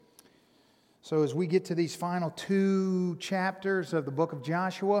So as we get to these final 2 chapters of the book of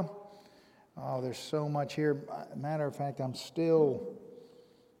Joshua, there's so much here. Matter of fact, I'm still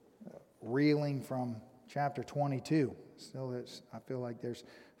reeling from chapter 22. I feel like there's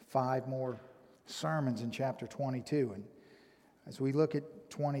 5 more sermons in chapter 22. And as we look at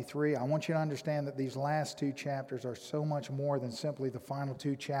 23, I want you to understand that these last 2 chapters are so much more than simply the final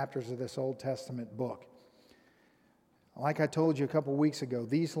 2 chapters of this Old Testament book. Like I told you a couple weeks ago,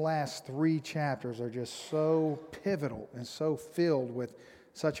 these last 3 chapters are just so pivotal and so filled with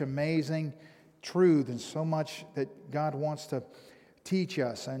such amazing truth and so much that God wants to teach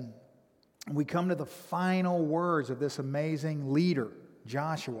us. And we come to the final words of this amazing leader,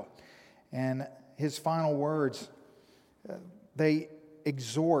 Joshua. And his final words, they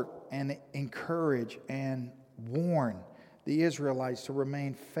exhort and encourage and warn the Israelites to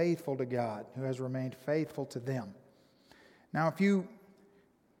remain faithful to God, who has remained faithful to them. Now, if you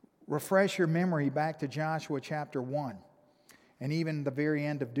refresh your memory back to Joshua chapter 1 and even the very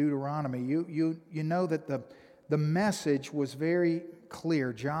end of Deuteronomy, you know that the message was very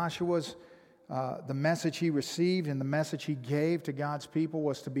clear. Joshua's the message he received and the message he gave to God's people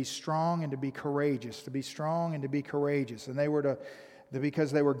was to be strong and to be courageous, to be strong and to be courageous. And they were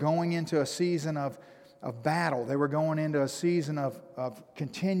because they were going into a season of battle. They were going into a season of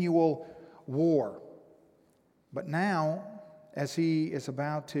continual war. But now, as he is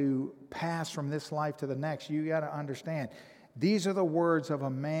about to pass from this life to the next, you got to understand, these are the words of a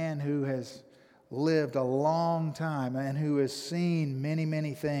man who has lived a long time and who has seen many,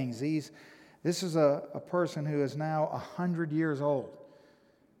 many things. This is a person who is now 100 years old.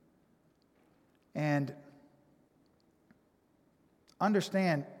 And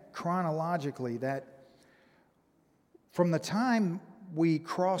understand chronologically that from the time we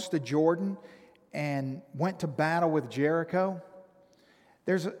crossed the Jordan and went to battle with Jericho,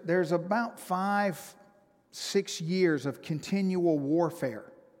 there's about 5-6 years of continual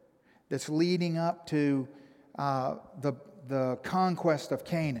warfare that's leading up to the conquest of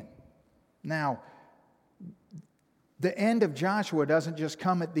Canaan. Now, the end of Joshua doesn't just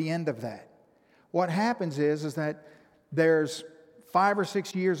come at the end of that. What happens is that there's 5 or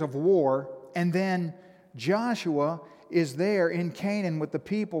 6 years of war, and then Joshua is there in Canaan with the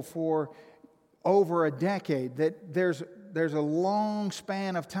people for over a decade. That there's a long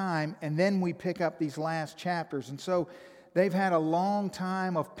span of time, and then we pick up these last chapters. And so they've had a long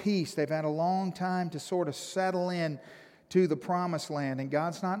time of peace. They've had a long time to sort of settle in to the promised land, and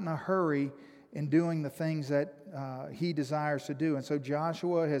God's not in a hurry in doing the things that He desires to do. And so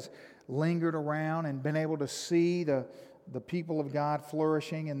Joshua has lingered around and been able to see the people of God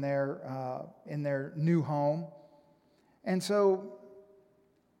flourishing in their new home. And so,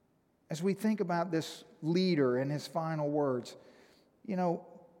 as we think about this leader and his final words, you know,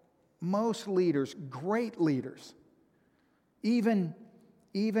 most leaders, great leaders, even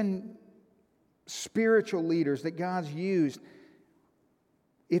spiritual leaders that God's used,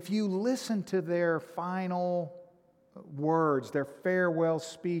 if you listen to their final words, their farewell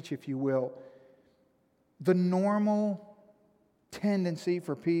speech, if you will, the normal tendency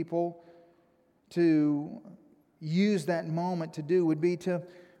for people to use that moment to do would be to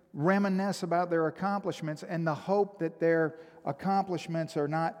reminisce about their accomplishments and the hope that their accomplishments are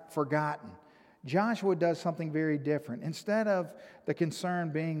not forgotten. Joshua does something very different. Instead of the concern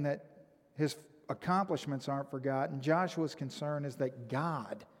being that his accomplishments aren't forgotten, Joshua's concern is that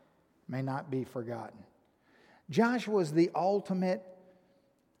God may not be forgotten. Joshua is the ultimate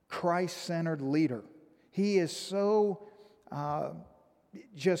Christ-centered leader. He is so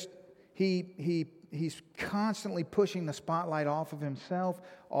he's constantly pushing the spotlight off of himself,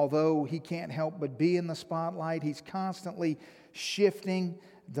 although he can't help but be in the spotlight. He's constantly shifting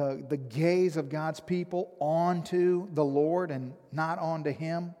the gaze of God's people onto the Lord and not onto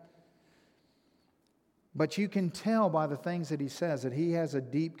him. But you can tell by the things that he says that he has a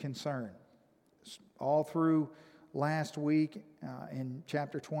deep concern. All through last week in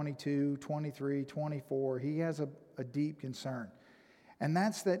chapter 22, 23, 24, he has a deep concern. And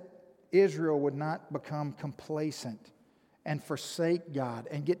that's that Israel would not become complacent and forsake God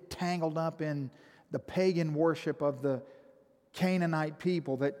and get tangled up in the pagan worship of the Canaanite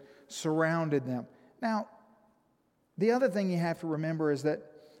people that surrounded them. Now, the other thing you have to remember is that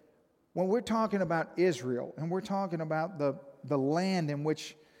when we're talking about Israel and we're talking about the land in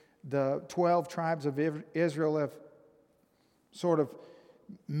which the 12 tribes of Israel have sort of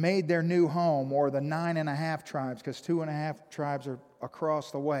made their new home, or the 9.5 tribes, because 2.5 tribes are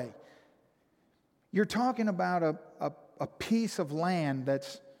across the way. You're talking about a piece of land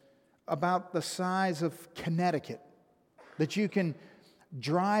that's about the size of Connecticut, that you can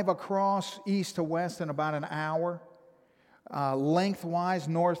drive across east to west in about an hour. Lengthwise,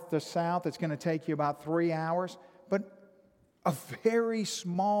 north to south, it's going to take you about 3 hours. But a very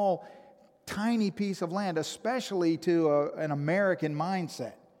small, tiny piece of land, especially to an American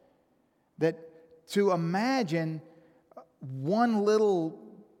mindset. That to imagine one little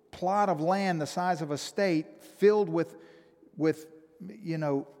plot of land the size of a state filled with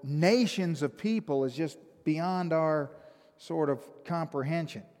nations of people is just beyond our sort of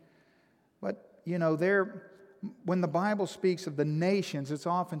comprehension. But, when the Bible speaks of the nations, it's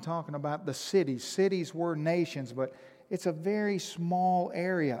often talking about the cities. Cities were nations, but it's a very small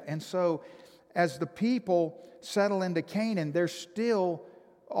area. And so as the people settle into Canaan, there's still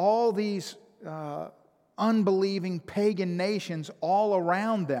all these unbelieving pagan nations all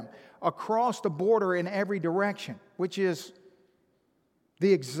around them, across the border in every direction, which is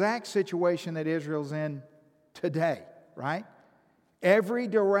the exact situation that Israel's in today, right? Every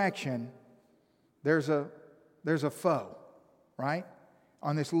direction, there's a foe, right?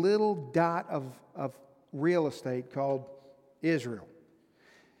 On this little dot of real estate called Israel.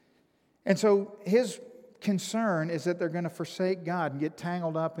 And so his concern is that they're going to forsake God and get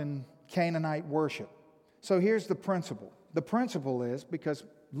tangled up in Canaanite worship. So here's the principle. The principle is, because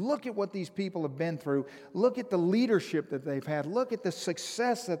look at what these people have been through. Look at the leadership that they've had. Look at the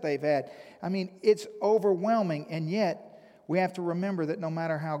success that they've had. I mean, it's overwhelming. And yet, we have to remember that no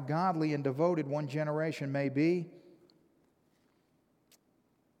matter how godly and devoted one generation may be,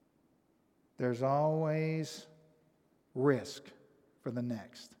 there's always risk for the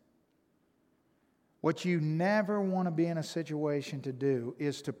next. What you never want to be in a situation to do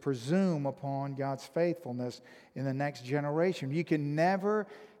is to presume upon God's faithfulness in the next generation. You can never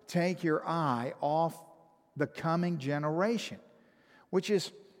take your eye off the coming generation, which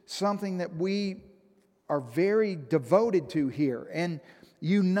is something that we are very devoted to here. And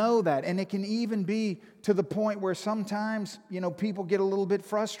you know that. And it can even be to the point where sometimes, people get a little bit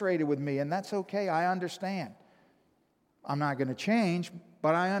frustrated with me. And that's okay. I understand. I'm not going to change,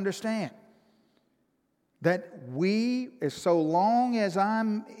 but I understand. That so long as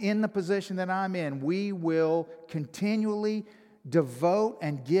I'm in the position that I'm in, we will continually devote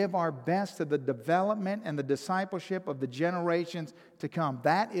and give our best to the development and the discipleship of the generations to come.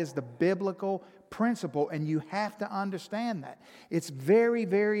 That is the biblical principle, and you have to understand that. It's very,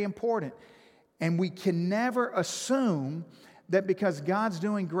 very important. And we can never assume that because God's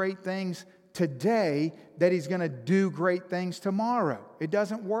doing great things today, that He's going to do great things tomorrow. It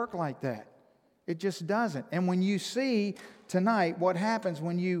doesn't work like that. It just doesn't. And when you see tonight what happens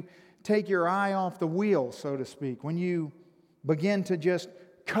when you take your eye off the wheel, so to speak, when you begin to just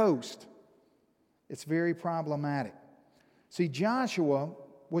coast, it's very problematic. See, Joshua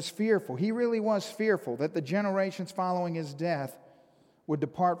was fearful. He really was fearful that the generations following his death would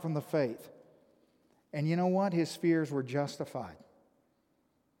depart from the faith. And you know what? His fears were justified.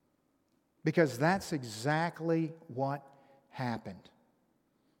 Because that's exactly what happened.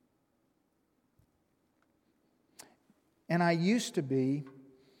 And I used to be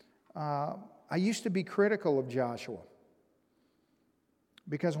critical of Joshua.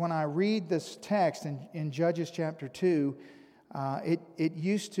 Because when I read this text in Judges chapter 2, it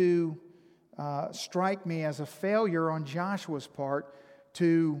used to strike me as a failure on Joshua's part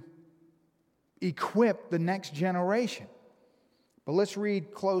to equip the next generation. But let's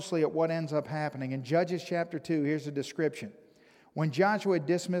read closely at what ends up happening. In Judges chapter 2, here's the description. When Joshua had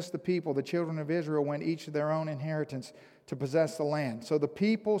dismissed the people, the children of Israel went each to their own inheritance to possess the land. So the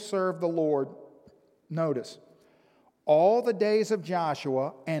people served the Lord, notice, all the days of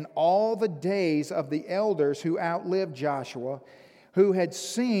Joshua and all the days of the elders who outlived Joshua, who had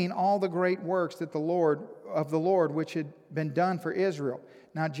seen all the great works that the Lord which had been done for Israel.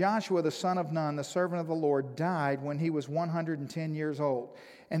 Now Joshua the son of Nun, the servant of the Lord, died when he was 110 years old.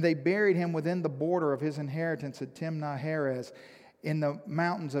 And they buried him within the border of his inheritance at Timnah-Heres in the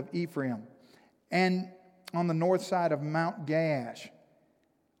mountains of Ephraim, and on the north side of Mount Gaash.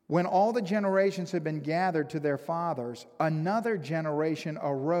 When all the generations had been gathered to their fathers, another generation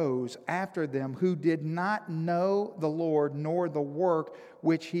arose after them who did not know the Lord nor the work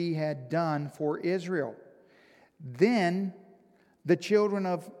which He had done for Israel. Then the children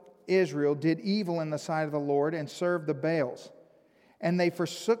of Israel did evil in the sight of the Lord and served the Baals. And they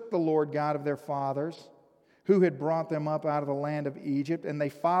forsook the Lord God of their fathers, who had brought them up out of the land of Egypt, and they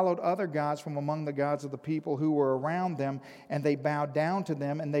followed other gods from among the gods of the people who were around them, and they bowed down to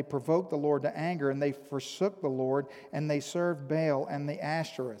them, and they provoked the Lord to anger, and they forsook the Lord, and they served Baal and the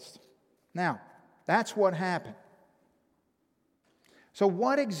Ashtoreths. Now, that's what happened. So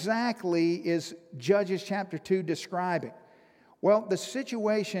what exactly is Judges chapter 2 describing? Well, the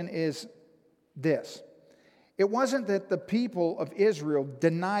situation is this. It wasn't that the people of Israel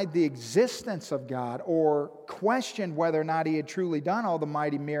denied the existence of God or questioned whether or not He had truly done all the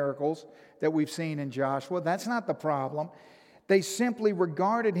mighty miracles that we've seen in Joshua. That's not the problem. They simply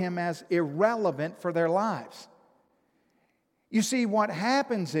regarded Him as irrelevant for their lives. You see, what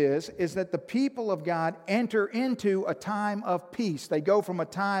happens is that the people of God enter into a time of peace. They go from a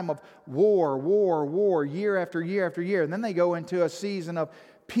time of war, year after year after year. And then they go into a season of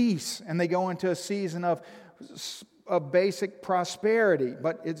peace, and they go into a season of basic prosperity.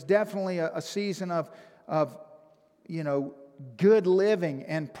 But it's definitely a season of good living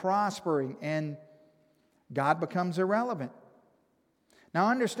and prospering, and God becomes irrelevant. Now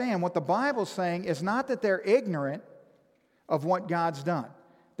understand, what the Bible's saying is not that they're ignorant of what God's done.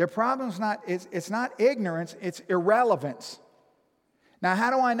 Their problem's it's not ignorance, it's irrelevance. Now, how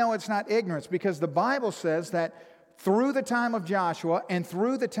do I know it's not ignorance? Because the Bible says that through the time of Joshua and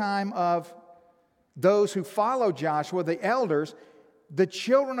through the time of those who followed Joshua, the elders, the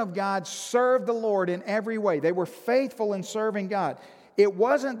children of God served the Lord in every way. They were faithful in serving God. It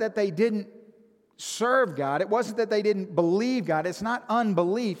wasn't that they didn't serve God. It wasn't that they didn't believe God. It's not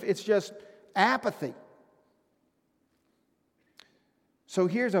unbelief. It's just apathy. So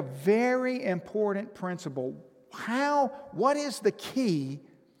here's a very important principle. What is the key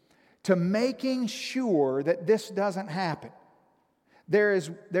to making sure that this doesn't happen? There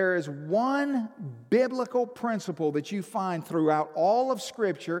is one biblical principle that you find throughout all of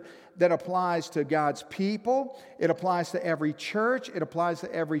Scripture that applies to God's people, it applies to every church, it applies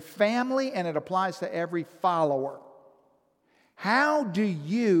to every family, and it applies to every follower. How do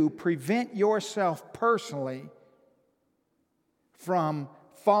you prevent yourself personally from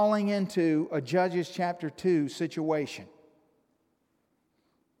falling into a Judges chapter 2 situation?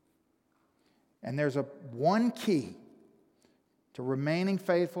 And there's one key to remaining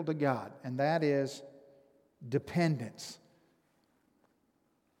faithful to God, and that is dependence.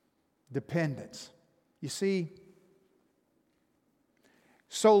 Dependence. You see,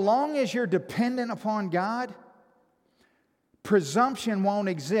 so long as you're dependent upon God, presumption won't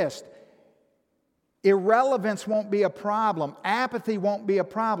exist. Irrelevance won't be a problem. Apathy won't be a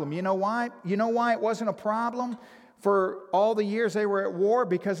problem. You know why? You know why it wasn't a problem for all the years they were at war?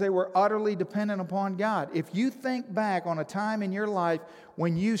 Because they were utterly dependent upon God. If you think back on a time in your life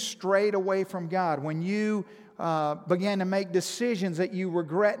when you strayed away from God, when you began to make decisions that you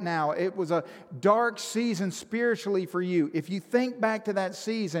regret now, it was a dark season spiritually for you. If you think back to that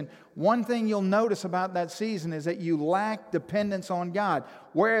season, one thing you'll notice about that season is that you lack dependence on God.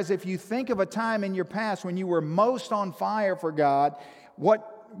 Whereas if you think of a time in your past when you were most on fire for God,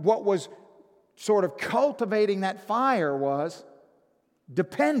 what was sort of cultivating that fire was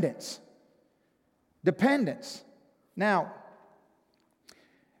dependence. Dependence. Now,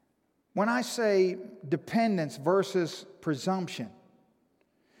 when I say dependence versus presumption,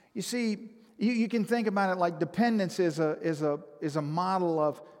 you see, you can think about it like dependence is a model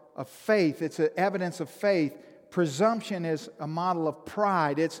of faith. It's an evidence of faith. Presumption is a model of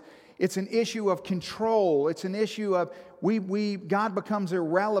pride. It's an issue of control. It's an issue of God becomes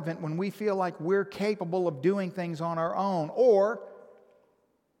irrelevant when we feel like we're capable of doing things on our own, or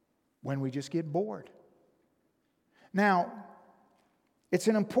when we just get bored. Now, it's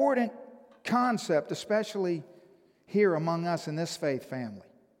an important concept, especially here among us in this faith family.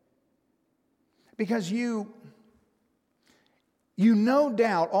 Because you no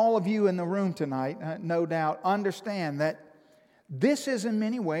doubt, all of you in the room tonight, no doubt, understand that this is in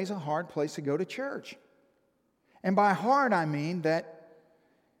many ways a hard place to go to church. And by hard, I mean that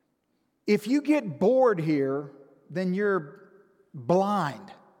if you get bored here, then you're blind.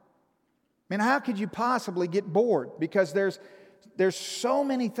 I mean, how could you possibly get bored? Because there's so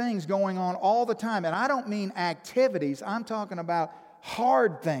many things going on all the time. And I don't mean activities. I'm talking about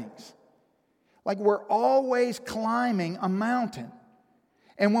hard things. Like we're always climbing a mountain.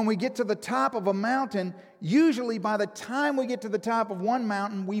 And when we get to the top of a mountain, usually by the time we get to the top of one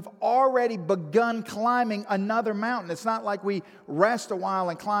mountain, we've already begun climbing another mountain. It's not like we rest a while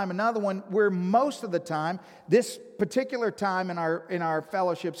and climb another one. We're most of the time, this particular time in our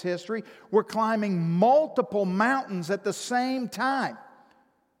fellowship's history, we're climbing multiple mountains at the same time.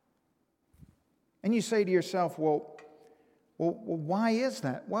 And you say to yourself, well, why is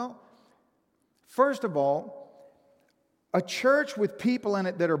that? Well, first of all, a church with people in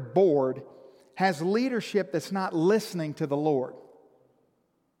it that are bored has leadership that's not listening to the Lord.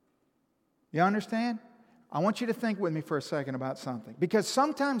 You understand? I want you to think with me for a second about something. Because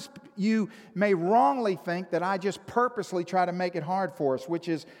sometimes you may wrongly think that I just purposely try to make it hard for us, which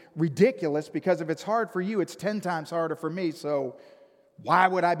is ridiculous, because if it's hard for you, it's 10 times harder for me, so why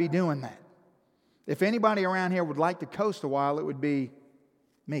would I be doing that? If anybody around here would like to coast a while, it would be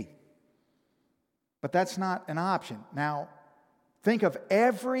me. But that's not an option. Now, think of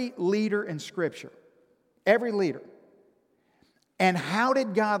every leader in Scripture. Every leader. And how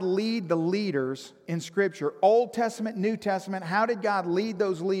did God lead the leaders in Scripture? Old Testament, New Testament. How did God lead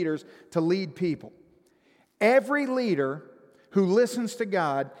those leaders to lead people? Every leader who listens to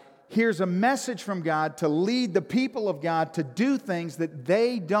God hears a message from God to lead the people of God to do things that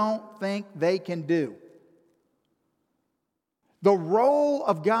they don't think they can do. The role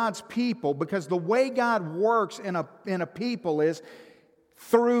of God's people, because the way God works in a people is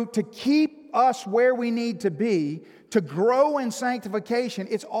to keep us where we need to be, to grow in sanctification.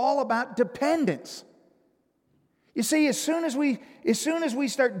 It's all about dependence. You see, as soon as we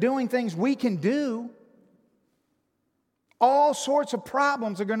start doing things we can do, all sorts of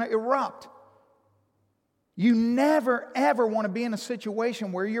problems are going to erupt. You never, ever want to be in a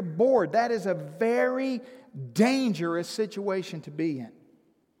situation where you're bored. That is a very dangerous situation to be in.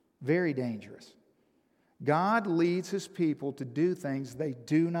 Very dangerous. God leads His people to do things they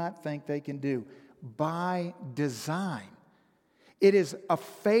do not think they can do by design. It is a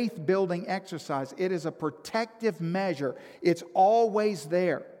faith-building exercise. It is a protective measure. It's always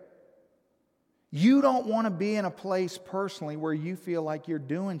there. You don't want to be in a place personally where you feel like you're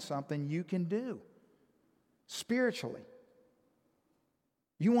doing something you can do spiritually.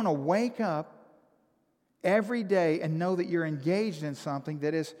 You want to wake up every day and know that you're engaged in something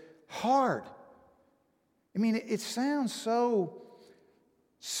that is hard. I mean, it sounds so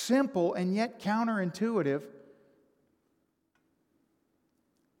simple and yet counterintuitive.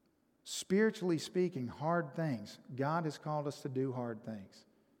 Spiritually speaking, hard things. God has called us to do hard things.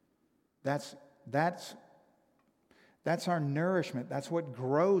 That's our nourishment. That's what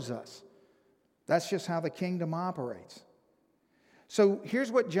grows us. That's just how the kingdom operates. So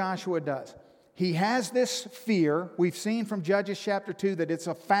here's what Joshua does. He has this fear. We've seen from Judges chapter 2 that it's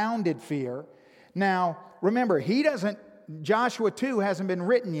a founded fear. Now, remember, Joshua 2 hasn't been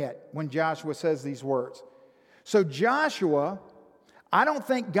written yet when Joshua says these words. So Joshua, I don't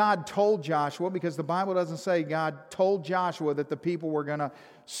think God told Joshua, because the Bible doesn't say God told Joshua that the people were going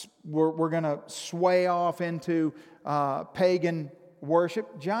to sway off into pagan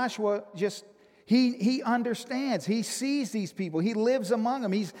worship. Joshua he understands. He sees these people. He lives among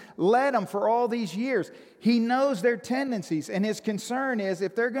them. He's led them for all these years. He knows their tendencies, and his concern is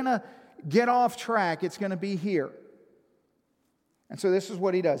if they're going to get off track, it's going to be here. And so this is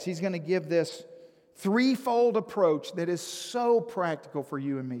what he does. He's going to give this threefold approach that is so practical for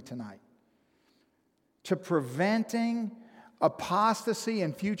you and me tonight. To preventing apostasy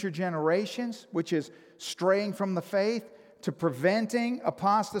in future generations, which is straying from the faith, to preventing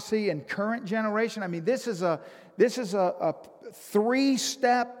apostasy in current generation. I mean, this is a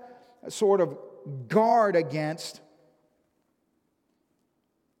three-step sort of guard against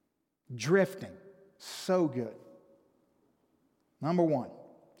drifting. So good.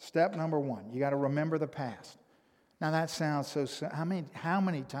 Step number one, you got to remember the past. Now that sounds so simple. How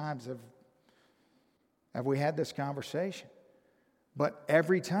many times have we had this conversation? But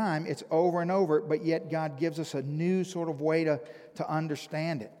every time it's over and over, but yet God gives us a new sort of way to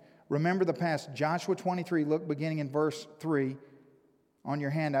understand it. Remember the past. Joshua 23, look beginning in verse 3 on your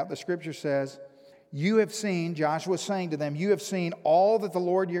handout. The scripture says, you have seen, Joshua is saying to them, you have seen all that the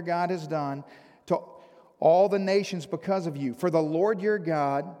Lord your God has done to all the nations because of you. For the Lord your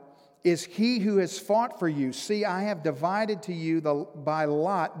God is He who has fought for you. See, I have divided to you by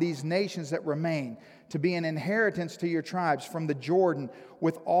lot these nations that remain, to be an inheritance to your tribes from the Jordan,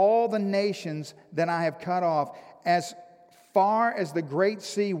 with all the nations that I have cut off, as far as the great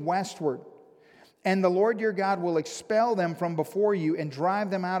sea westward. And the Lord your God will expel them from before you and drive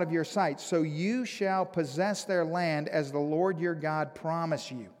them out of your sight. So you shall possess their land as the Lord your God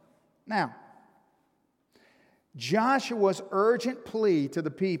promised you. Now, Joshua's urgent plea to the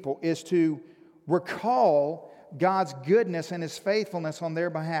people is to recall God's goodness and His faithfulness on their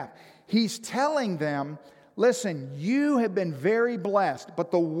behalf. He's telling them, listen, you have been very blessed, but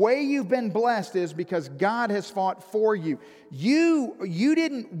the way you've been blessed is because God has fought for you. You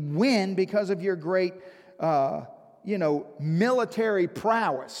didn't win because of your great, military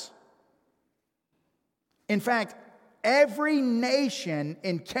prowess. In fact, every nation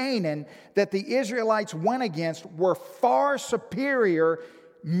in Canaan that the Israelites went against were far superior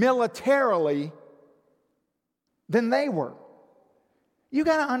militarily than they were. You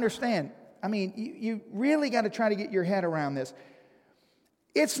got to understand, I mean, you really got to try to get your head around this.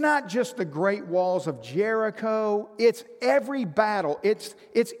 It's not just the great walls of Jericho. It's every battle. It's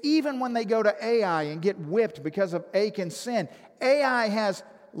even when they go to Ai and get whipped because of Achan's sin. Ai has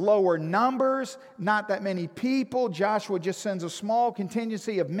lower numbers, not that many people. Joshua just sends a small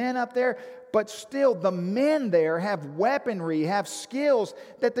contingency of men up there. But still, the men there have weaponry, have skills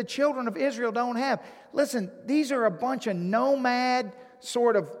that the children of Israel don't have. Listen, these are a bunch of nomad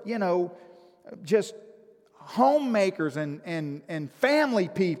sort of, just homemakers and family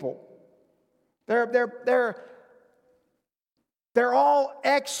people. They're all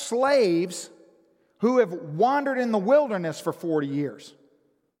ex-slaves who have wandered in the wilderness for 40 years.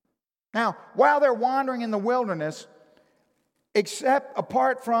 Now, while they're wandering in the wilderness,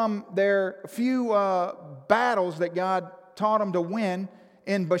 apart from their few battles that God taught them to win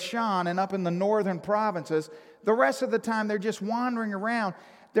in Bashan and up in the northern provinces, the rest of the time they're just wandering around.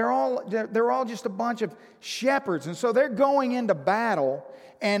 They're all just a bunch of shepherds. And so they're going into battle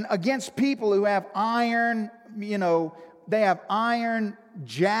and against people who have iron, they have iron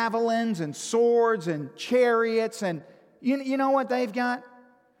javelins and swords and chariots. And you know what they've got?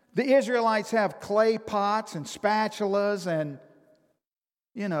 The Israelites have clay pots and spatulas and,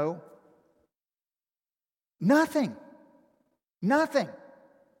 nothing. Nothing.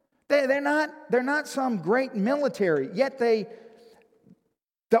 They're not some great military, yet the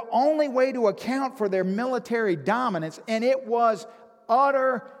only way to account for their military dominance, and it was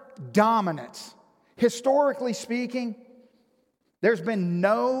utter dominance. Historically speaking, there's been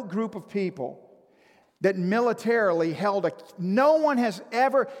no group of people that militarily no one has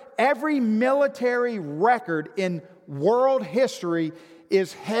every military record in world history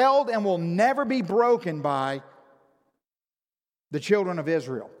is held and will never be broken by the children of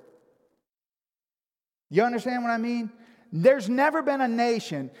Israel. You understand what I mean? There's never been a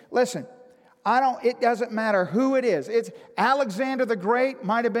nation, listen, it doesn't matter who it is. It's Alexander the Great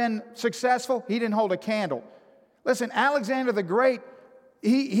might have been successful. He didn't hold a candle. Listen, Alexander the Great,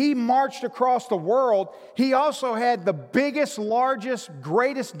 he marched across the world. He also had the biggest, largest,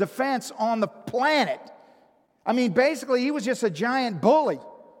 greatest defense on the planet. I mean, basically, he was just a giant bully.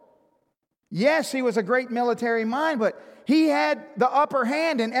 Yes, he was a great military mind, but he had the upper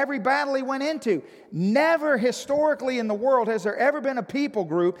hand in every battle he went into. Never historically in the world has there ever been a people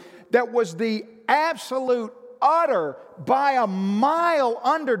group that was the absolute, utter, by a mile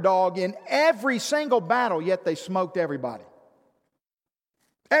underdog in every single battle, yet they smoked everybody.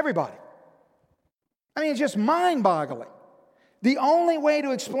 Everybody. I mean, it's just mind-boggling. The only way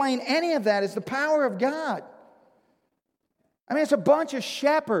to explain any of that is the power of God. I mean, it's a bunch of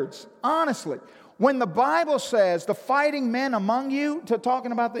shepherds, honestly. When the Bible says the fighting men among you,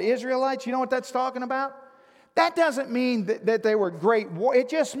 talking about the Israelites, you know what that's talking about? That doesn't mean that they were great war. It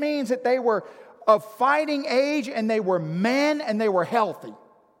just means that they were of fighting age and they were men and they were healthy.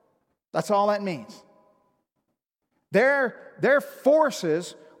 That's all that means. Their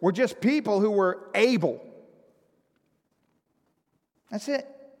forces were just people who were able. That's it.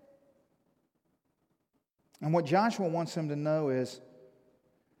 And what Joshua wants them to know is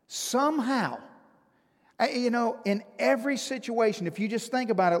somehow, in every situation, if you just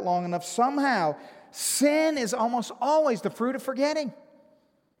think about it long enough, somehow sin is almost always the fruit of forgetting.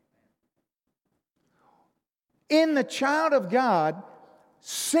 In the child of God,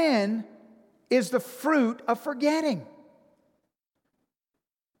 sin is the fruit of forgetting.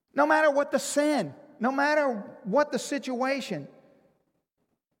 No matter what the sin, no matter what the situation,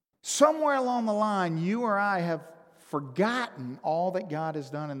 somewhere along the line, you or I have forgotten all that God has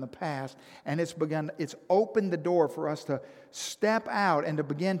done in the past, and it's opened the door for us to step out and to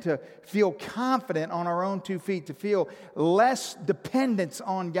begin to feel confident on our own 2 feet, to feel less dependence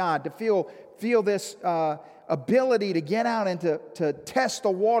on God, to feel this ability to get out and to test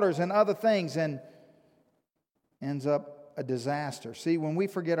the waters and other things, and ends up a disaster. See, when we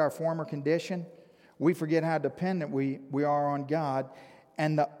forget our former condition, we forget how dependent we are on God,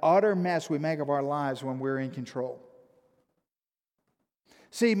 and the utter mess we make of our lives when we're in control.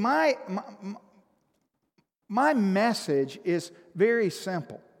 See, my message is very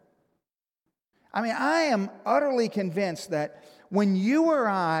simple. I mean, I am utterly convinced that when you or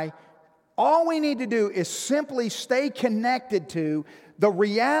I, all we need to do is simply stay connected to the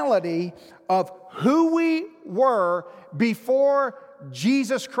reality of who we were before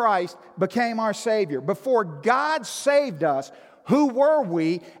Jesus Christ became our Savior. Before God saved us, who were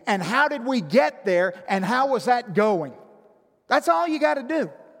we and how did we get there and how was that going? That's all you got to do.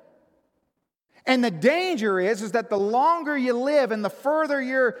 And the danger is that the longer you live and the further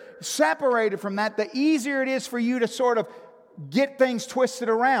you're separated from that, the easier it is for you to sort of get things twisted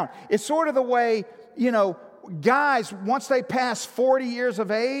around. It's sort of the way, guys, once they pass 40 years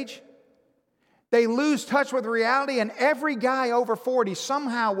of age, they lose touch with reality, and every guy over 40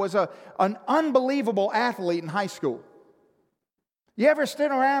 somehow was an unbelievable athlete in high school. You ever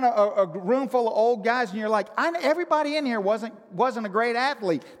stood around a room full of old guys and you're like, everybody in here wasn't a great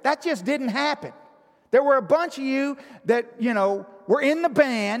athlete. That just didn't happen. There were a bunch of you that, were in the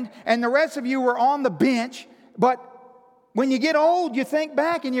band, and the rest of you were on the bench. But when you get old, you think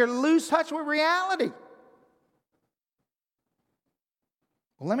back and you lose touch with reality.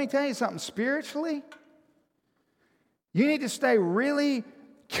 Well, let me tell you something. Spiritually, you need to stay really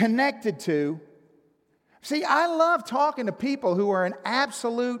connected to. See, I love talking to people who are an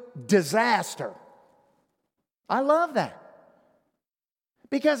absolute disaster. I love that.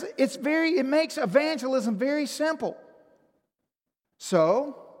 Because it makes evangelism very simple.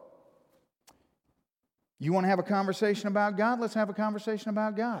 So, you want to have a conversation about God? Let's have a conversation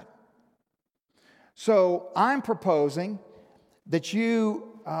about God. So, I'm proposing that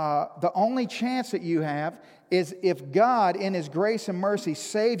the only chance that you have is if God, in His grace and mercy,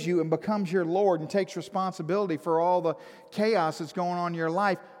 saves you and becomes your Lord and takes responsibility for all the chaos that's going on in your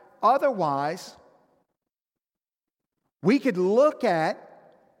life. Otherwise, we could look at,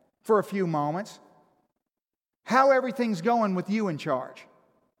 for a few moments, how everything's going with you in charge.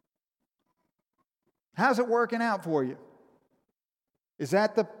 How's it working out for you? Is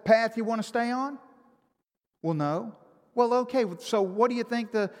that the path you want to stay on? Well, no. Well, okay, so what do you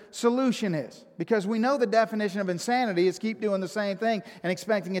think the solution is? Because we know the definition of insanity is keep doing the same thing and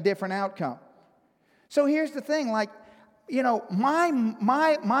expecting a different outcome. So here's the thing, my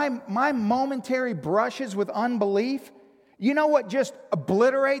momentary brushes with unbelief, you know what just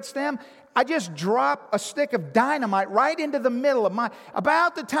obliterates them? I just drop a stick of dynamite right into the middle of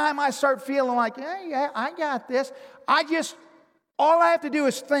about the time I start feeling like, yeah, I got this. All I have to do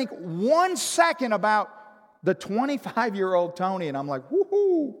is think 1 second about the 25-year-old Tony, and I'm like,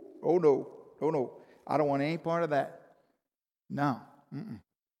 woohoo, oh no, I don't want any part of that. No.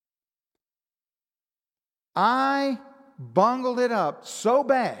 I bungled it up so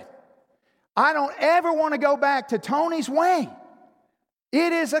bad. I don't ever want to go back to Tony's way.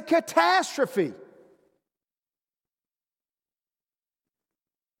 It is a catastrophe.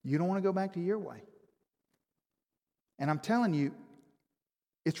 You don't want to go back to your way. And I'm telling you,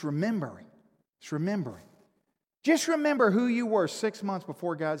 it's remembering. It's remembering. Just remember who you were 6 months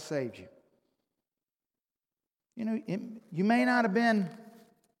before God saved you. You may not have been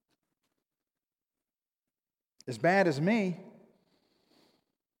as bad as me.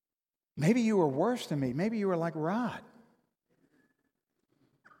 Maybe you were worse than me. Maybe you were like Rod.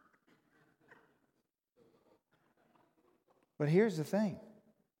 But here's the thing.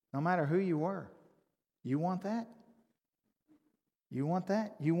 No matter who you were, you want that? You want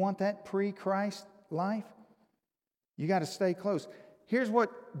that? You want that pre-Christ life? You got to stay close. Here's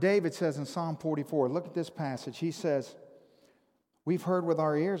what David says in Psalm 44. Look at this passage. He says, "We've heard with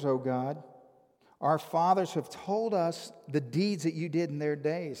our ears, O God. Our fathers have told us the deeds that you did in their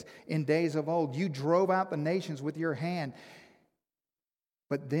days, in days of old. You drove out the nations with your hand,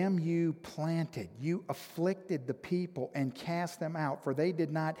 but them you planted. You afflicted the people and cast them out, for they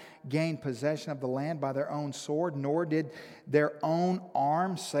did not gain possession of the land by their own sword, nor did their own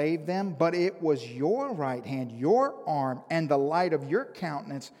arm save them, but it was your right hand, your arm, and the light of your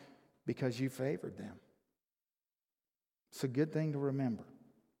countenance, because you favored them." It's a good thing to remember.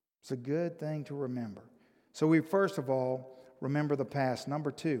 It's a good thing to remember. So we first of all remember the past. Number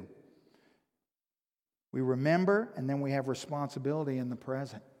 2, we remember and then we have responsibility in the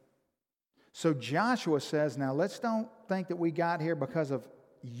present. So Joshua says, now let's don't think that we got here because of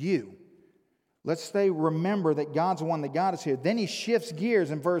you. Let's stay remember that God's the one that got us here. Then he shifts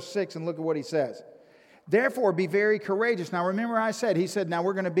gears in verse 6 and look at what he says. "Therefore be very courageous." Now remember he said, now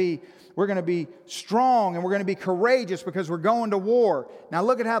we're going to be strong and we're going to be courageous because we're going to war. Now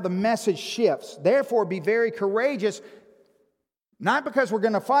look at how the message shifts. "Therefore be very courageous," not because we're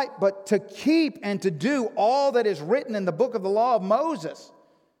going to fight, but to keep and to do all that is written in the book of the law of Moses.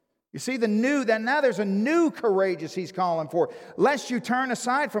 You see now there's a new courageous he's calling for. "Lest you turn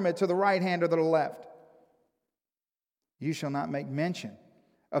aside from it to the right hand or to the left. You shall not make mention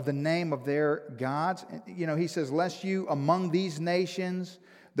of the name of their gods." He says, "Lest you among these nations,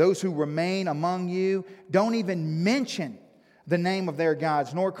 those who remain among you, don't even mention the name of their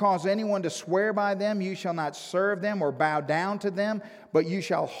gods, nor cause anyone to swear by them. You shall not serve them or bow down to them, but you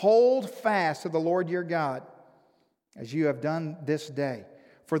shall hold fast to the Lord your God, as you have done this day.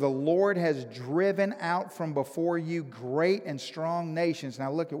 For the Lord has driven out from before you great and strong nations."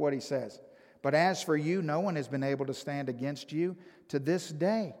 Now look at what he says. But as for you, no one has been able to stand against you to this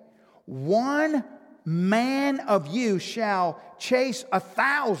day. 1 man of you shall chase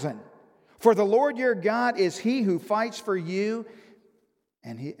 1,000. For the Lord your God is He who fights for you,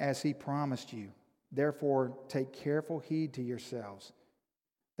 and as He promised you. Therefore, take careful heed to yourselves,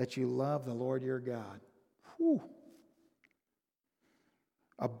 that you love the Lord your God. Whew.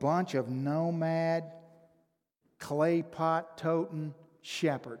 A bunch of nomad, clay pot toting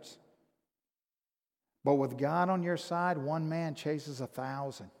shepherds. But with God on your side, 1 man chases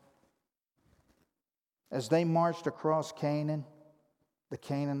 1,000. As they marched across Canaan, the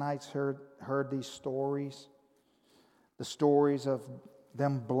Canaanites heard these stories. The stories of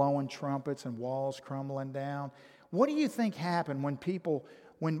them blowing trumpets and walls crumbling down. What do you think happened when people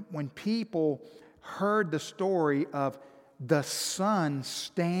heard the story of the sun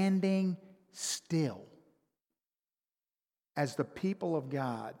standing still as the people of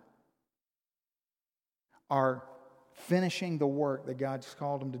God are finishing the work that God's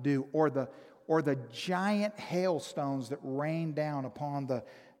called them to do, or the giant hailstones that rained down upon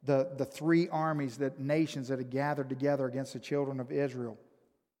the 3 armies, nations that had gathered together against the children of Israel?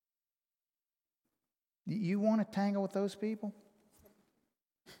 You want to tangle with those people?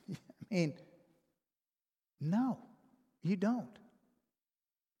 I mean, no, you don't.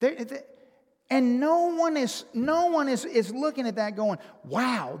 And no one is looking at that going,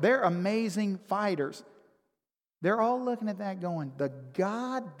 wow, they're amazing fighters. They're all looking at that going, the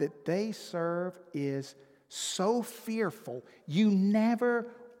God that they serve is so fearful, you never,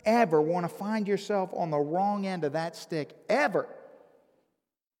 ever want to find yourself on the wrong end of that stick, ever.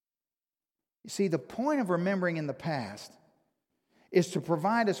 You see, the point of remembering in the past is to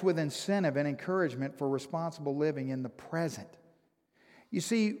provide us with incentive and encouragement for responsible living in the present. You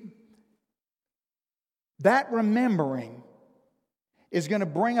see, that remembering is going to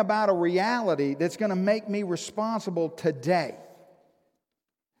bring about a reality that's going to make me responsible today.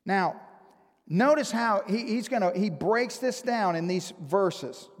 Now, notice how he breaks this down in these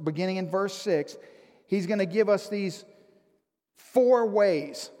verses. Beginning in verse 6, he's going to give us these 4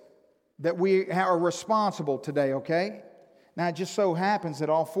 ways that we are responsible today, okay? Now, it just so happens that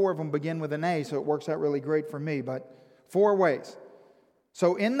all 4 of them begin with an A, so it works out really great for me, but 4 ways.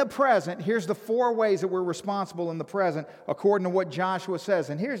 So in the present, here's the 4 ways that we're responsible in the present according to what Joshua says.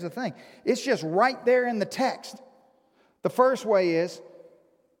 And here's the thing. It's just right there in the text. The first way is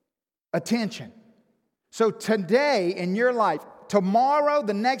attention. So today in your life, tomorrow,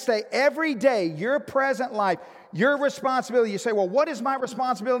 the next day, every day, your present life, your responsibility. You say, well, what is my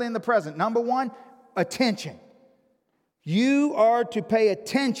responsibility in the present? Number 1, attention. You are to pay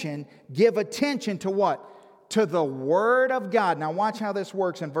attention, give attention to what? To the Word of God. Now watch how this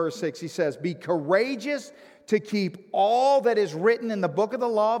works in verse 6. He says, be courageous to keep all that is written in the book of the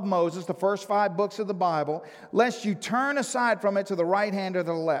law of Moses, the first 5 books of the Bible, lest you turn aside from it to the right hand or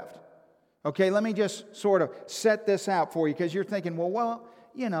the left. Okay, let me just sort of set this out for you, because you're thinking, well,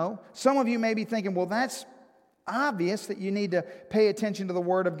 you know, some of you may be thinking, well, that's obvious that you need to pay attention to the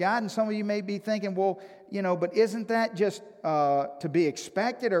Word of God. And some of you may be thinking, well, you know, but isn't that just to be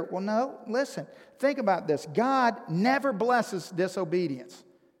expected? Or, well, no, listen, think about this. God never blesses disobedience.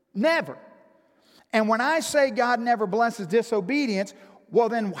 Never. And when I say God never blesses disobedience, well,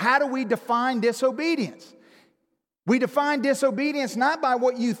 then how do we define disobedience? We define disobedience not by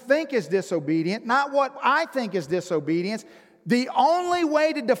what you think is disobedient, not what I think is disobedience. The only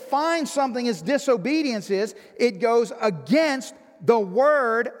way to define something as disobedience is it goes against the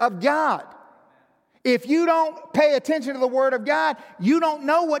Word of God. If you don't pay attention to the Word of God, you don't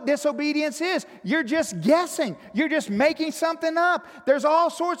know what disobedience is. You're just guessing. You're just making something up. There's all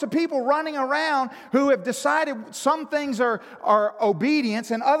sorts of people running around who have decided some things are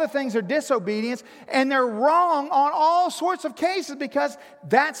obedience and other things are disobedience, and they're wrong on all sorts of cases because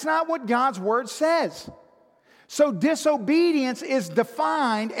that's not what God's Word says. So disobedience is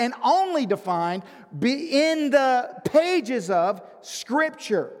defined and only defined in the pages of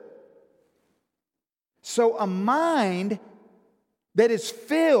Scripture. So a mind that is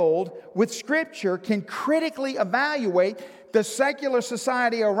filled with Scripture can critically evaluate the secular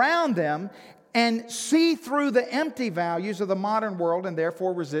society around them and see through the empty values of the modern world and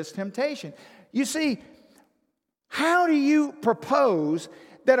therefore resist temptation. You see, how do you propose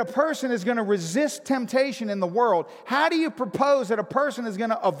that a person is going to resist temptation in the world? How do you propose that a person is going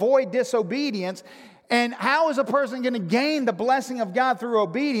to avoid disobedience And how is a person going to gain the blessing of God through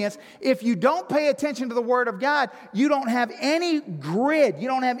obedience? If you don't pay attention to the Word of God, you don't have any grid, you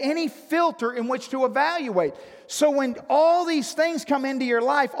don't have any filter in which to evaluate. So when all these things come into your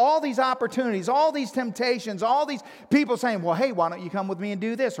life, all these opportunities, all these temptations, all these people saying, well, hey, why don't you come with me and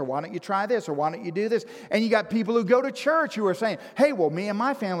do this? Or why don't you try this? Or why don't you do this? And you got people who go to church who are saying, hey, well, me and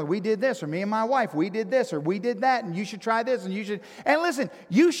my family, we did this. Or me and my wife, we did this. Or we did that. And you should try this. And you should. And listen,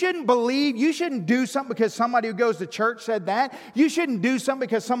 you shouldn't believe, you shouldn't do something because somebody who goes to church said that. You shouldn't do something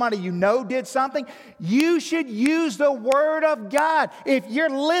because somebody you know did something. You should use the Word of God. If you're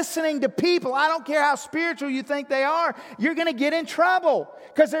listening to people, I don't care how spiritual you think they are, you're going to get in trouble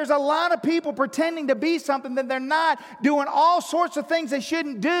because there's a lot of people pretending to be something that they're not, doing all sorts of things they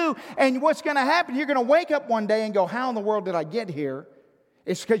shouldn't do. And what's going to happen, you're going to wake up one day and go, how in the world did I get here?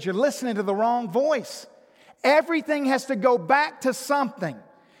 It's because you're listening to the wrong voice. Everything has to go back to something.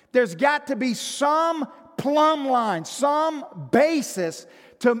 There's got to be some plumb line, some basis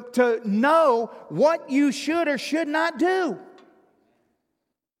to know what you should or should not do.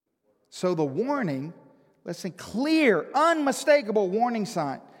 So the warning, listen, clear, unmistakable warning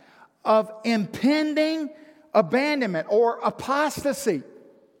sign of impending abandonment or apostasy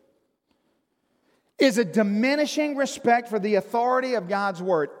is a diminishing respect for the authority of God's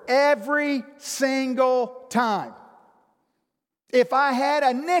Word every single time. If I had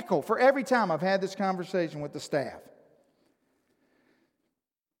a nickel for every time I've had this conversation with the staff,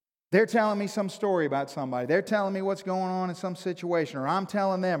 they're telling me some story about somebody. They're telling me what's going on in some situation, or I'm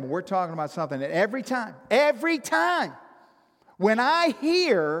telling them, we're talking about something. And every time, when I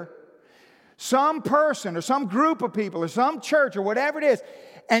hear some person or some group of people or some church or whatever it is,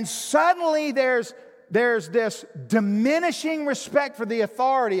 and suddenly there's this diminishing respect for the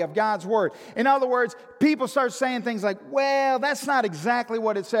authority of God's Word. In other words, people start saying things like, well, that's not exactly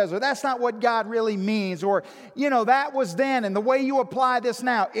what it says, or that's not what God really means, or, that was then, and the way you apply this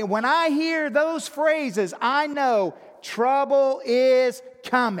now. And when I hear those phrases, I know trouble is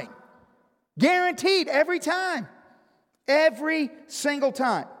coming. Guaranteed every time. Every single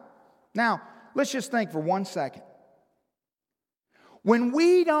time. Now, let's just think for 1 second. When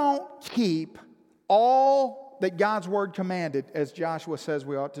we don't keep all that God's Word commanded, as Joshua says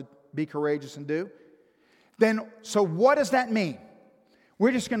we ought to be courageous and do, then, so what does that mean?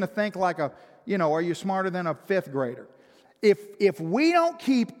 We're just going to think like are you smarter than a fifth grader? If we don't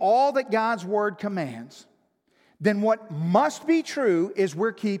keep all that God's Word commands, then what must be true is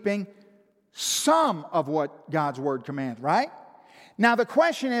we're keeping some of what God's Word commands, right? Now the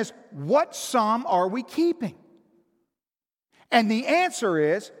question is, what some are we keeping? And the answer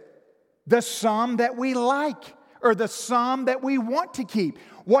is, the some that we like, or the some that we want to keep.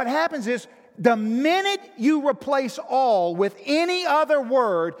 What happens is, the minute you replace all with any other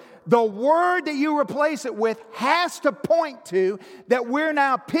word, the word that you replace it with has to point to that we're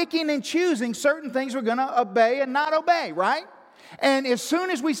now picking and choosing certain things we're going to obey and not obey, right? And as soon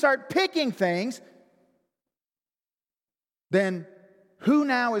as we start picking things, then who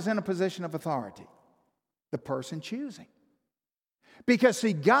now is in a position of authority? The person choosing. Because,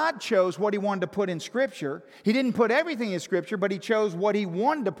 see, God chose what He wanted to put in Scripture. He didn't put everything in Scripture, but He chose what He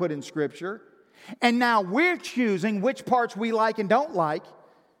wanted to put in Scripture. And now we're choosing which parts we like and don't like.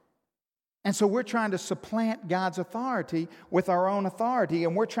 And so we're trying to supplant God's authority with our own authority.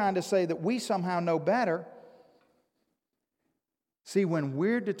 And we're trying to say that we somehow know better. See, when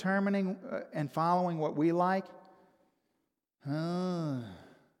we're determining and following what we like, there's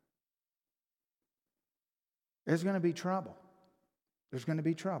going to be trouble. There's going to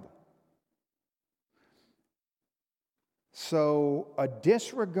be trouble. So a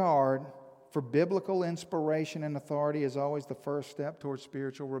disregard for biblical inspiration and authority is always the first step towards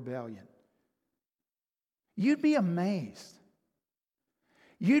spiritual rebellion. You'd be amazed.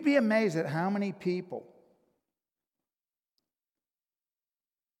 You'd be amazed at how many people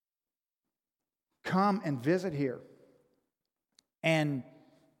come and visit here and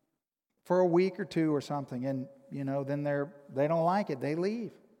for a week or two or something, and then they don't like it, they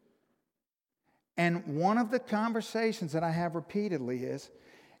leave. And one of the conversations that I have repeatedly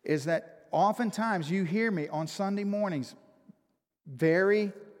is that oftentimes you hear me on Sunday mornings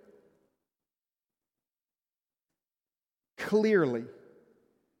very clearly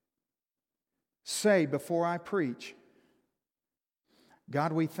say before I preach,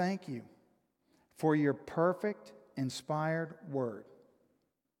 God, we thank you for your perfect, inspired word.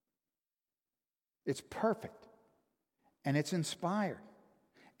 It's perfect. And it's inspired.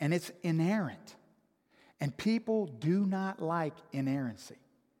 And it's inerrant. And people do not like inerrancy.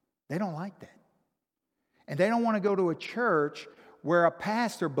 They don't like that. And they don't want to go to a church where a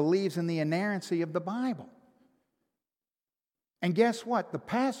pastor believes in the inerrancy of the Bible. And guess what? The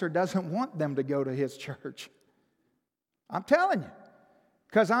pastor doesn't want them to go to his church. I'm telling you.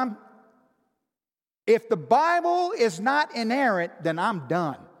 Because if the Bible is not inerrant, then I'm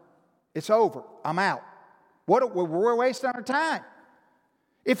done. It's over. I'm out. We're wasting our time.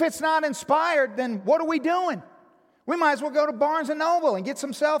 If it's not inspired, then what are we doing? We might as well go to Barnes & Noble and get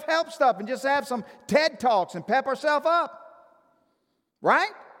some self-help stuff and just have some TED Talks and pep ourselves up.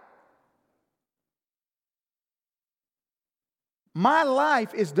 Right? My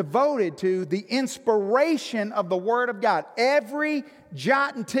life is devoted to the inspiration of the Word of God. Every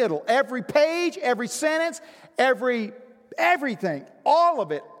jot and tittle, every page, every sentence, everything, all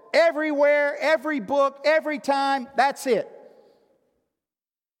of it, everywhere, every book, every time, that's it.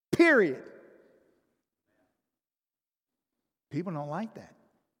 Period. People don't like that.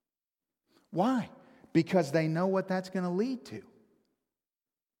 Why? Because they know what that's going to lead to.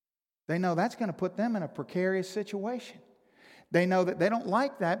 They know that's going to put them in a precarious situation. They know that they don't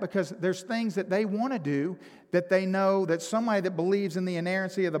like that because there's things that they want to do that they know that somebody that believes in the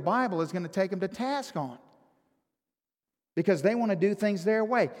inerrancy of the Bible is going to take them to task on. Because they want to do things their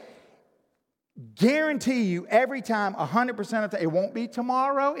way. Guarantee you every time, 100% of the time, it won't be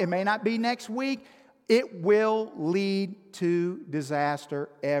tomorrow, it may not be next week, it will lead to disaster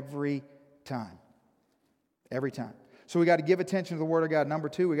every time. Every time. So we got to give attention to the Word of God. Number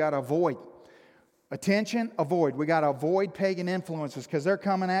 2, we got to avoid. Attention, avoid. We got to avoid pagan influences because they're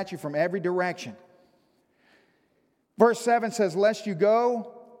coming at you from every direction. Verse 7 says, lest you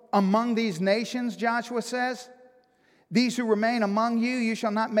go among these nations, Joshua says, these who remain among you, you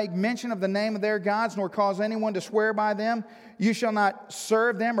shall not make mention of the name of their gods, nor cause anyone to swear by them. You shall not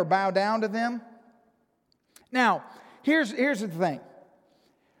serve them or bow down to them. Now, here's the thing.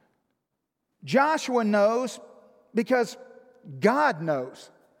 Joshua knows because God knows.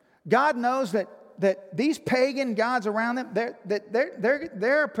 God knows that these pagan gods around them,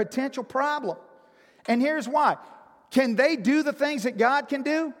 they're a potential problem. And here's why. Can they do the things that God can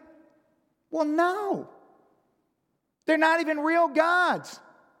do? Well, no. They're not even real gods.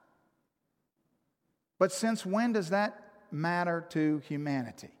 But since when does that matter to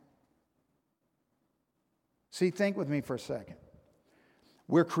humanity? See, think with me for a second.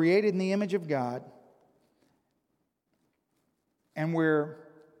 We're created in the image of God, and we're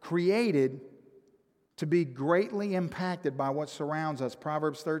created to be greatly impacted by what surrounds us.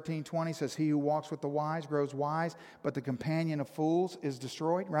 Proverbs 13:20 says, he who walks with the wise grows wise, but the companion of fools is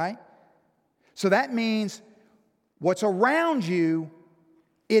destroyed, right? So that means what's around you,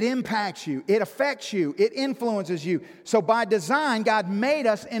 it impacts you, it affects you, it influences you. So by design, God made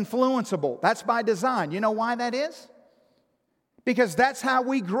us influenceable. That's by design. You know why that is? Because that's how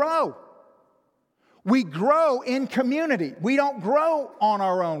we grow. We grow in community. We don't grow on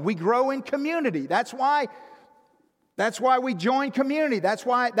our own. We grow in community. That's why we join community. That's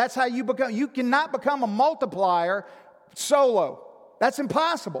how you become. You cannot become a multiplier solo. That's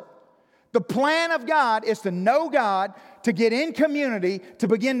impossible. The plan of God is to know God, to get in community, to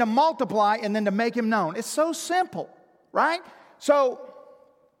begin to multiply, and then to make Him known. It's so simple, right? So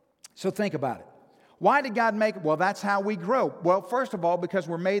think about it. Why did God make it? Well, that's how we grow. Well, first of all, because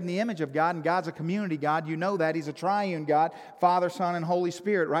we're made in the image of God, and God's a community God. You know that. He's a triune God, Father, Son, and Holy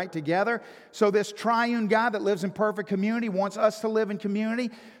Spirit, right? Together. So this triune God that lives in perfect community wants us to live in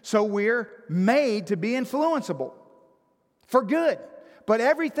community. So we're made to be influenceable for good. But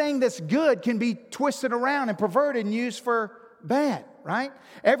everything that's good can be twisted around and perverted and used for bad, right?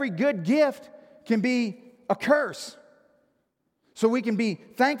 Every good gift can be a curse. So we can be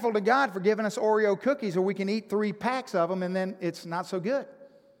thankful to God for giving us Oreo cookies, or we can eat 3 packs of them and then it's not so good.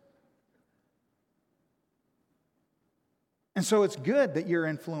 And so it's good that you're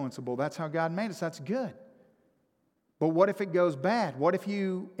influenceable. That's how God made us. That's good. But what if it goes bad? What if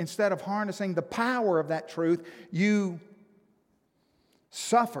you, instead of harnessing the power of that truth, you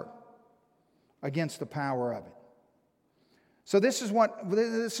suffer against the power of it? So this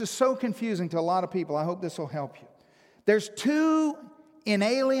is so confusing to a lot of people. I hope this will help you. There's 2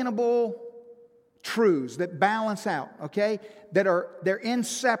 inalienable truths that balance out, okay? They're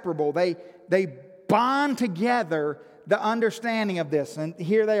inseparable. They bond together the understanding of this. And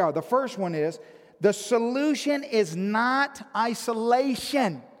here they are. The first one is the solution is not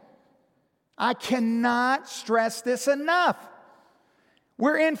isolation. I cannot stress this enough.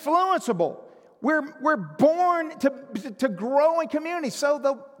 We're influenceable. We're born to grow in community. So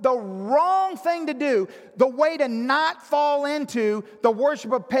the wrong thing to do, the way to not fall into the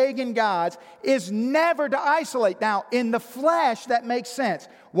worship of pagan gods, is never to isolate. Now, in the flesh, that makes sense.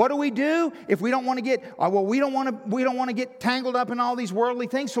 What do? If we don't want to get, we don't want to get tangled up in all these worldly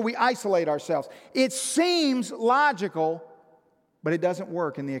things, so we isolate ourselves. It seems logical, but it doesn't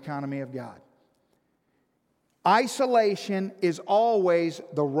work in the economy of God. Isolation is always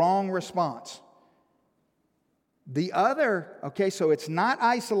the wrong response. The other, so it's not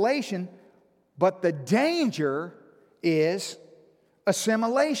isolation, but the danger is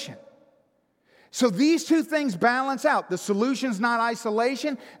assimilation. So these two things balance out. The solution's not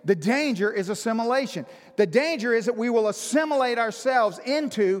isolation. The danger is assimilation. The danger is that we will assimilate ourselves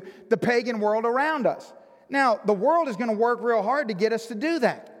into the pagan world around us. Now, the world is going to work real hard to get us to do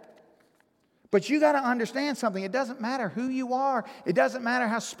that. But you got to understand something. It doesn't matter who you are. It doesn't matter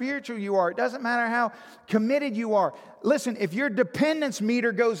how spiritual you are. It doesn't matter how committed you are. Listen, if your dependence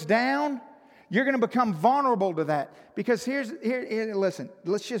meter goes down, you're going to become vulnerable to that. Because listen,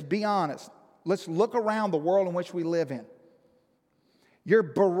 let's just be honest. Let's look around the world in which we live in. You're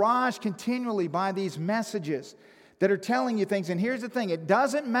barraged continually by these messages that are telling you things. And here's the thing. It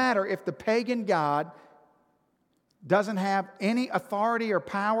doesn't matter if the pagan god doesn't have any authority or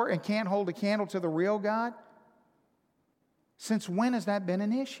power and can't hold a candle to the real God. Since when has that been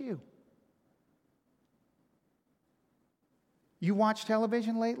an issue? You watch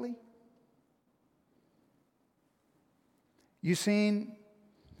television lately? You seen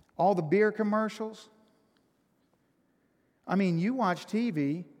all the beer commercials? I mean, you watch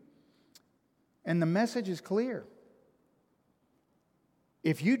TV and the message is clear.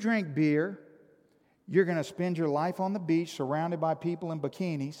 If you drink beer, you're going to spend your life on the beach surrounded by people in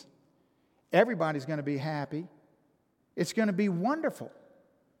bikinis. Everybody's going to be happy. It's going to be wonderful.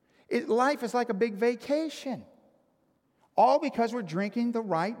 Life is like a big vacation. All because we're drinking the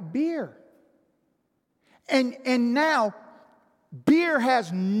right beer. And now, beer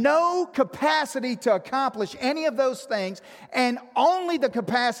has no capacity to accomplish any of those things and only the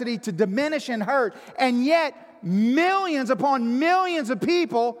capacity to diminish and hurt. And yet, millions upon millions of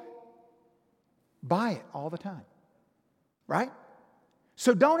people buy it all the time, right?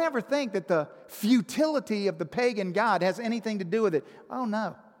 So don't ever think that the futility of the pagan god has anything to do with it. Oh,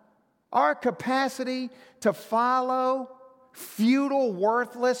 no. Our capacity to follow futile,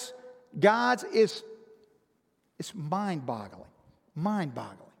 worthless gods is mind-boggling.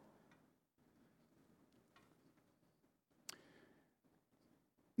 Mind-boggling.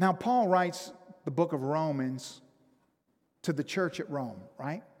 Now, Paul writes the book of Romans to the church at Rome,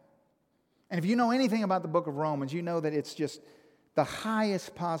 right? And if you know anything about the book of Romans, you know that it's just the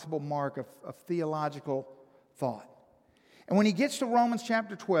highest possible mark of theological thought. And when he gets to Romans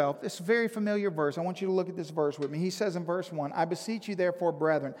chapter 12, this very familiar verse, I want you to look at this verse with me. He says in verse 1, I beseech you therefore,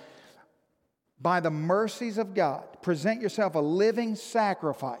 brethren, by the mercies of God, present yourself a living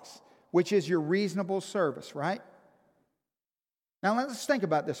sacrifice, which is your reasonable service, right? Now let's think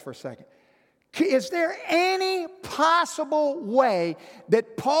about this for a second. Is there any possible way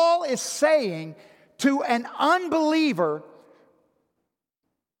that Paul is saying to an unbeliever,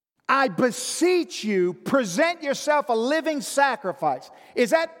 I beseech you, present yourself a living sacrifice? Is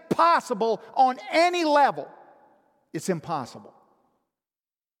that possible on any level? It's impossible.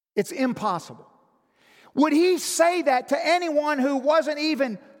 It's impossible. Would he say that to anyone who wasn't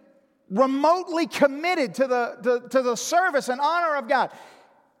even remotely committed to the service and honor of God?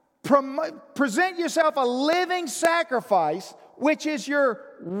 Present yourself a living sacrifice, which is your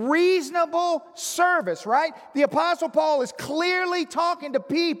reasonable service, right? The Apostle Paul is clearly talking to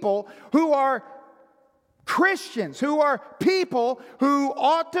people who are Christians, who are people who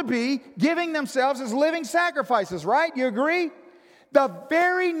ought to be giving themselves as living sacrifices, right? You agree? The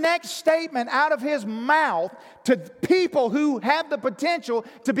very next statement out of his mouth to people who have the potential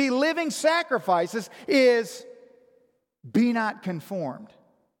to be living sacrifices is, be not conformed,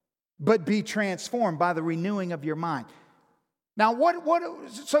 but be transformed by the renewing of your mind. Now,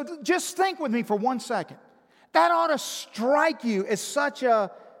 so just think with me for 1 second. That ought to strike you as such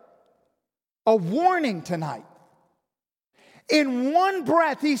a warning tonight. In one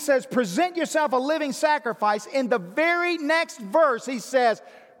breath, he says, present yourself a living sacrifice. In the very next verse, he says,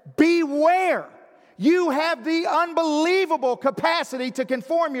 beware. You have the unbelievable capacity to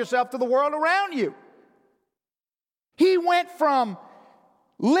conform yourself to the world around you. He went from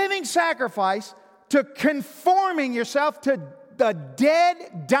living sacrifice to conforming yourself to the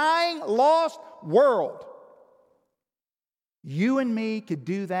dead, dying, lost world. You and me could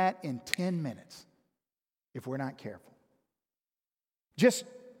do that in 10 minutes if we're not careful. Just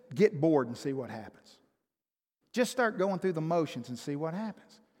get bored and see what happens. Just start going through the motions and see what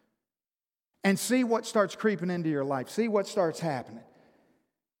happens. And see what starts creeping into your life. See what starts happening.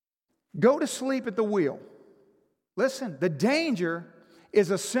 Go to sleep at the wheel. Listen, the danger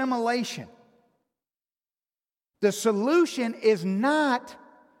is assimilation. The solution is not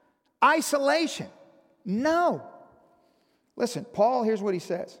isolation. No. Listen, Paul, here's what he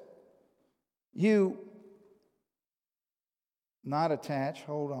says. You, not attach,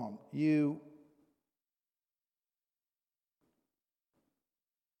 hold on.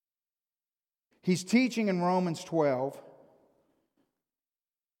 He's teaching in Romans 12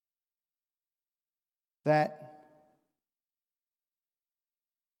 that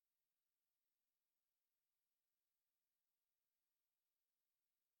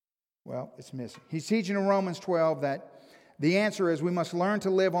it's missing. He's teaching in Romans 12 that the answer is we must learn to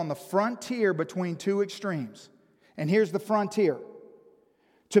live on the frontier between two extremes. And here's the frontier.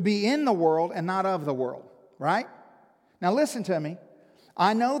 To be in the world and not of the world, right? Now listen to me.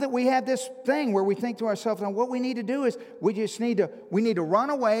 I know that we have this thing where we think to ourselves, now what we need to do is we need to run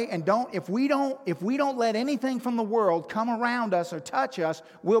away and if we don't let anything from the world come around us or touch us,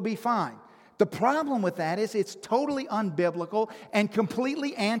 we'll be fine. The problem with that is it's totally unbiblical and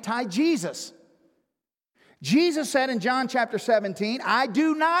completely anti-Jesus. Jesus said in John chapter 17, I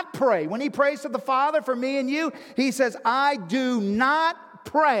do not pray. When he prays to the Father for me and you, he says, I do not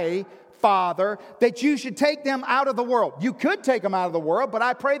pray, Father, that you should take them out of the world. You could take them out of the world, but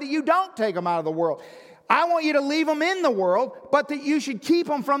I pray that you don't take them out of the world. I want you to leave them in the world, but that you should keep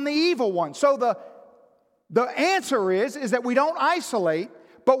them from the evil one. So the answer is that we don't isolate,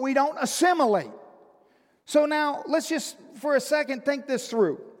 but we don't assimilate. So now, let's just for a second think this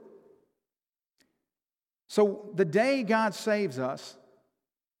through. So the day God saves us,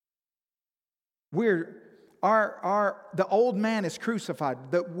 the old man is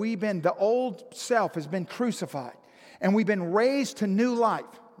crucified. The old self has been crucified. And we've been raised to new life,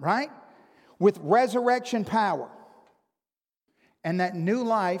 right? With resurrection power. And that new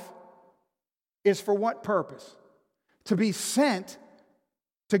life is for what purpose? To be sent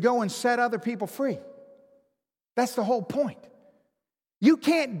to go and set other people free. That's the whole point. You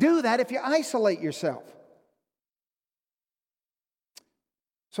can't do that if you isolate yourself.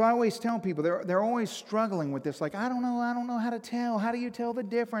 So I always tell people, they're always struggling with this. Like, I don't know how to tell. How do you tell the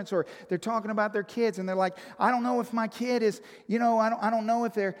difference? Or they're talking about their kids and they're like, I don't know if my kid is, I don't know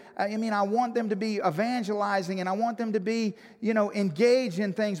if they're, I want them to be evangelizing and I want them to be, engaged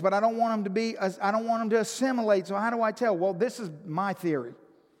in things, but I don't want them to assimilate. So how do I tell? Well, this is my theory.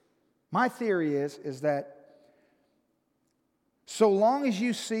 My theory is that so long as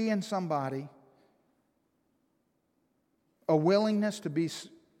you see in somebody a willingness to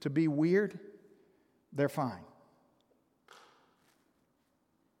be weird, they're fine.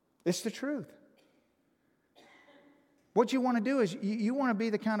 It's the truth. What you want to do is you want to be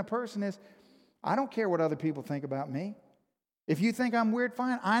the kind of person is, I don't care what other people think about me. If you think I'm weird,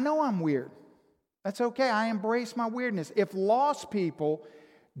 fine. I know I'm weird. That's okay. I embrace my weirdness. If lost people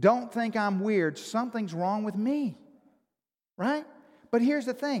don't think I'm weird, something's wrong with me. Right? But here's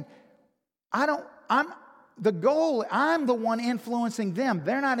the thing. I'm the one influencing them.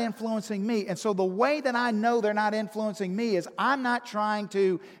 They're not influencing me. And so the way that I know they're not influencing me is I'm not trying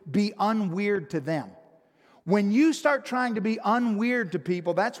to be unweird to them. When you start trying to be unweird to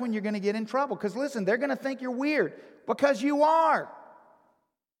people, that's when you're going to get in trouble. Because listen, they're going to think you're weird. Because you are.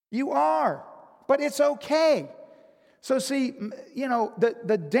 You are. But it's okay. So see,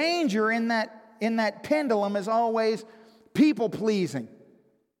 the danger in that pendulum is always people pleasing.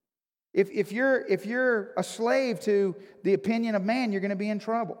 If you're a slave to the opinion of man, you're going to be in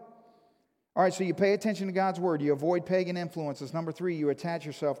trouble. All right, so you pay attention to God's word. You avoid pagan influences. Number 3, you attach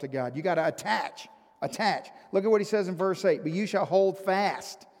yourself to God. You got to attach. Look at what he says in verse 8. But you shall hold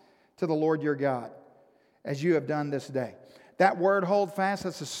fast to the Lord your God, as you have done this day. That word hold fast,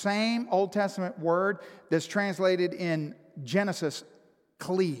 that's the same Old Testament word that's translated in Genesis,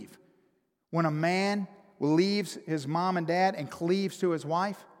 cleave. When a man leaves his mom and dad and cleaves to his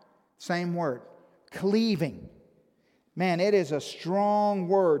wife, same word, cleaving. Man, it is a strong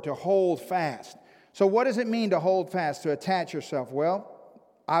word to hold fast. So what does it mean to hold fast, to attach yourself? Well,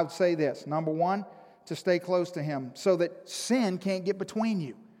 I would say this. Number 1, to stay close to Him so that sin can't get between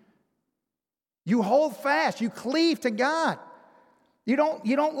you. You hold fast. You cleave to God. You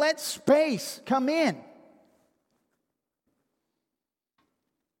don't let space come in.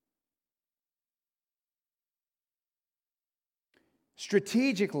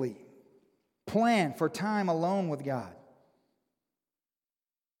 Strategically plan for time alone with God.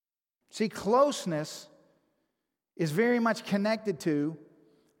 See, closeness is very much connected to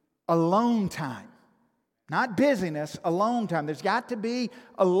alone time. Not busyness, alone time. There's got to be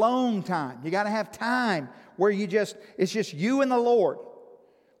alone time. You got to have time where it's just you and the Lord.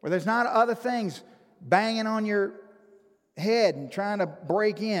 Where there's not other things banging on your head and trying to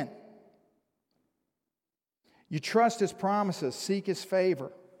break in. You trust His promises, seek His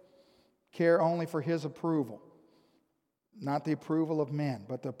favor, care only for His approval. Not the approval of men,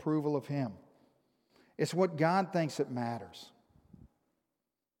 but the approval of Him. It's what God thinks that matters.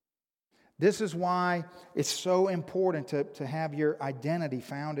 This is why it's so important to have your identity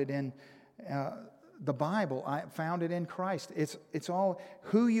founded in the Bible, founded in Christ. It's all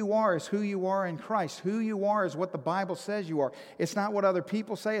who you are is who you are in Christ. Who you are is what the Bible says you are. It's not what other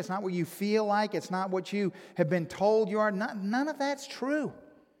people say. It's not what you feel like. It's not what you have been told you are. None of that's true.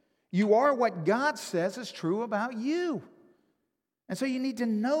 You are what God says is true about you. And so you need to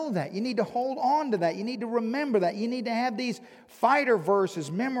know that. You need to hold on to that. You need to remember that. You need to have these fighter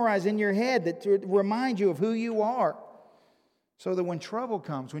verses memorized in your head that to remind you of who you are. So that when trouble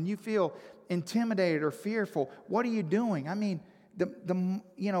comes, when you feel intimidated or fearful, what are you doing? I mean,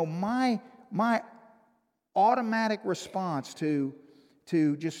 my automatic response to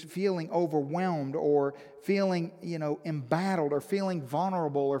just feeling overwhelmed or feeling, embattled or feeling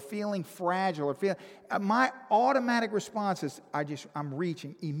vulnerable or feeling fragile or my automatic response is I'm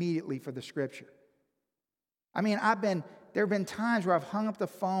reaching immediately for the Scripture. I mean, there have been times where I've hung up the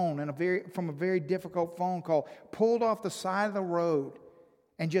phone from a very difficult phone call, pulled off the side of the road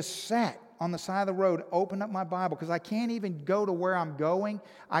and just sat on the side of the road, opened up my Bible because I can't even go to where I'm going.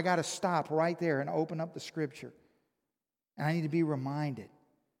 I got to stop right there and open up the Scripture. And I need to be reminded.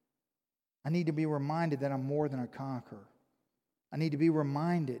 I need to be reminded that I'm more than a conqueror. I need to be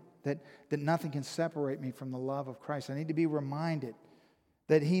reminded that nothing can separate me from the love of Christ. I need to be reminded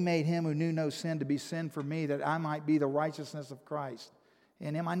that He made Him who knew no sin to be sin for me, that I might be the righteousness of Christ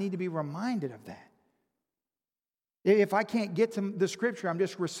in Him. I need to be reminded of that. If I can't get to the Scripture, I'm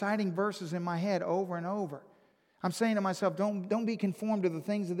just reciting verses in my head over and over. I'm saying to myself, don't be conformed to the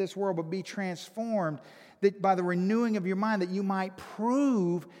things of this world, but be transformed that by the renewing of your mind that you might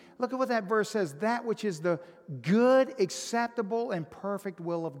prove, look at what that verse says, that which is the good, acceptable, and perfect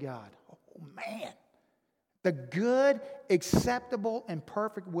will of God. Oh, man. The good, acceptable, and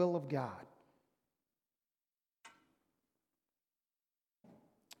perfect will of God.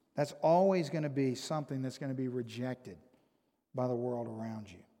 That's always going to be something that's going to be rejected by the world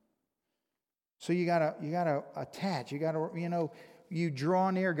around you. So you gotta attach. You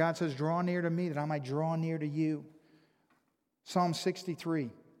draw near. God says, draw near to me that I might draw near to you. Psalm 63.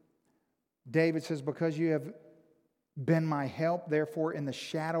 David says, because you have been my help, therefore in the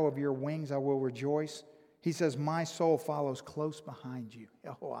shadow of your wings I will rejoice. He says, my soul follows close behind you.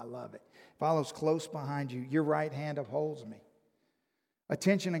 Oh, I love it. Follows close behind you. Your right hand upholds me.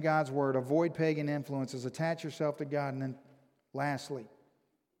 Attention to God's word. Avoid pagan influences. Attach yourself to God. And then lastly,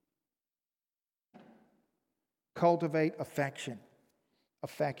 cultivate affection.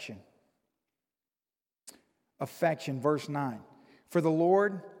 Affection. Affection, verse 9. For the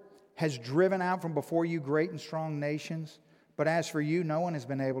Lord has driven out from before you great and strong nations, but as for you, no one has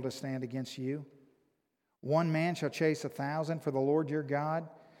been able to stand against you. One man shall chase 1,000, for the Lord your God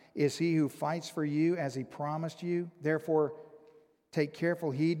is He who fights for you as He promised you. Therefore, take careful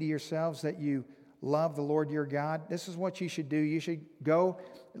heed to yourselves that you love the Lord your God. This is what you should do. You should go,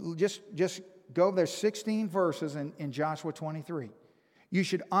 just go. There's 16 verses in Joshua 23. You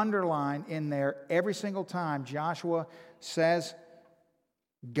should underline in there every single time Joshua says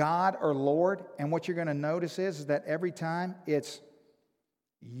God or Lord. And what you're going to notice is that every time it's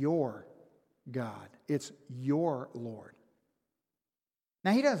your God. It's your Lord.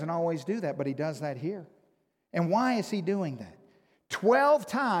 Now, He doesn't always do that, but He does that here. And why is He doing that? 12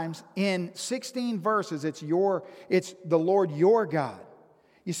 times in 16 verses, it's the Lord your God.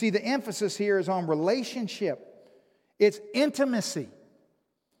 You see, the emphasis here is on relationship. It's intimacy.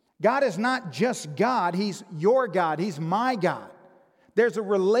 God is not just God. He's your God. He's my God. There's a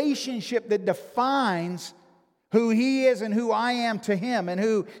relationship that defines who He is and who I am to Him and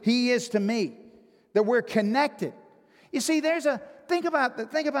who He is to me. That we're connected. You see, think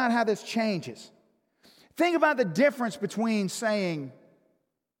about how this changes. Think about the difference between saying,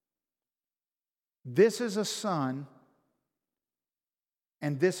 this is a son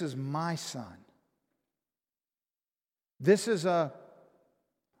and this is my son. This is a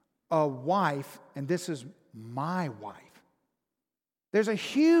wife and this is my wife. There's a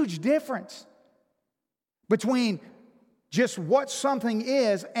huge difference between just what something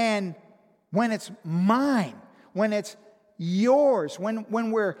is and when it's mine, when it's yours, when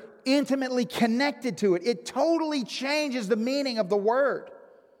we're intimately connected to it. It totally changes the meaning of the word.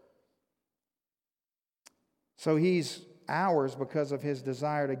 So He's ours because of His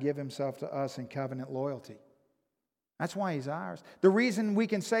desire to give Himself to us in covenant loyalty. That's why He's ours. The reason we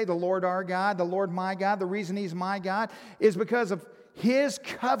can say the Lord our God, the Lord my God, the reason He's my God is because of His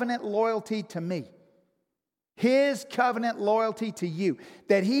covenant loyalty to me. His covenant loyalty to you.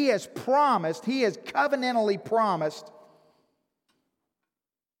 That He has promised, He has covenantally promised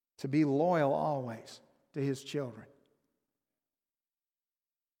to be loyal always to His children.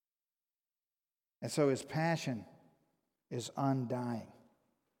 And so His passion is undying.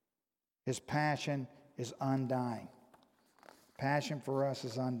 His passion is undying. Passion for us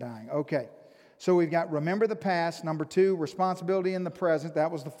is undying. Okay, so we've got remember the past. Number 2, responsibility in the present. That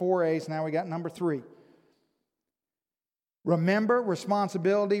was the 4 A's. Now we got number 3. Remember,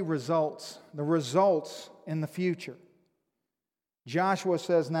 responsibility, results. The results in the future. Joshua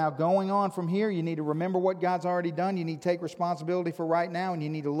says now, going on from here, you need to remember what God's already done. You need to take responsibility for right now, and you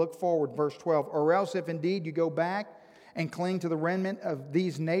need to look forward. Verse 12. Or else, if indeed you go back and cling to the remnant of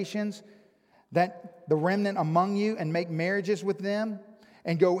these nations, that the remnant among you, and make marriages with them,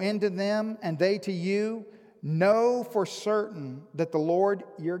 and go into them, and they to you, know for certain that the Lord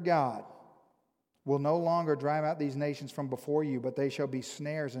your God will no longer drive out these nations from before you, but they shall be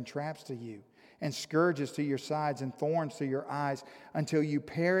snares and traps to you, and scourges to your sides, and thorns to your eyes, until you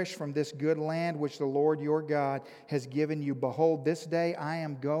perish from this good land which the Lord your God has given you. Behold, this day I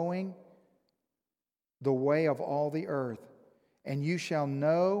am going the way of all the earth, and you shall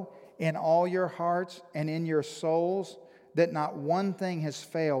know in all your hearts and in your souls that not one thing has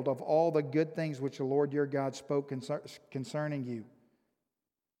failed of all the good things which the Lord your God spoke concerning you.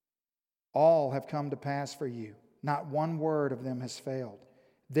 All have come to pass for you. Not one word of them has failed.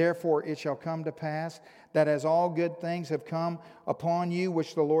 Therefore it shall come to pass that as all good things have come upon you,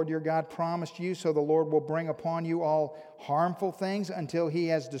 which the Lord your God promised you, so the Lord will bring upon you all harmful things until He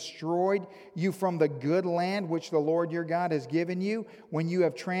has destroyed you from the good land which the Lord your God has given you, when you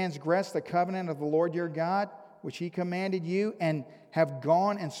have transgressed the covenant of the Lord your God, which He commanded you, and have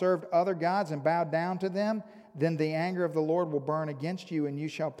gone and served other gods and bowed down to them. Then the anger of the Lord will burn against you, and you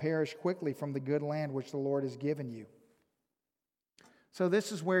shall perish quickly from the good land which the Lord has given you. So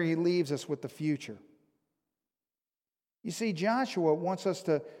this is where he leaves us with the future. You see, Joshua wants us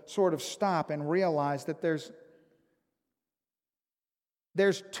to sort of stop and realize that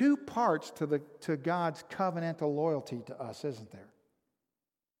there's 2 parts to God's covenantal loyalty to us, isn't there?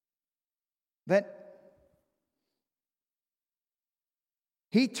 That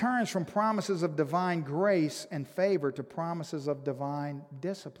He turns from promises of divine grace and favor to promises of divine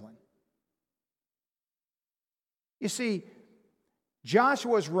discipline. You see,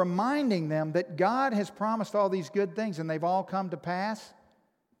 Joshua is reminding them that God has promised all these good things and they've all come to pass,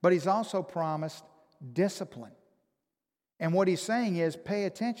 but He's also promised discipline. And what He's saying is, pay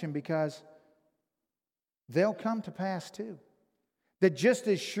attention because they'll come to pass too. That just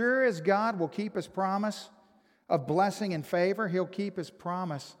as sure as God will keep His promise of blessing and favor, He'll keep His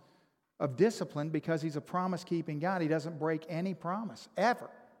promise of discipline because He's a promise-keeping God. He doesn't break any promise,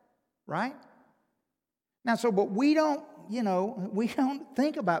 ever. Right? Now, but we don't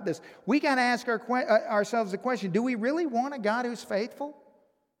think about this. We got to ask ourselves the question, do we really want a God who's faithful?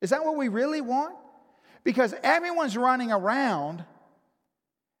 Is that what we really want? Because everyone's running around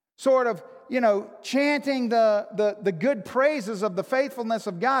sort of, chanting the good praises of the faithfulness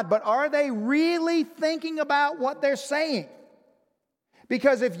of God, but are they really thinking about what they're saying?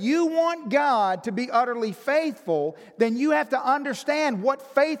 Because if you want God to be utterly faithful, then you have to understand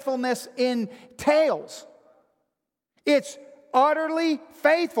what faithfulness entails. It's utterly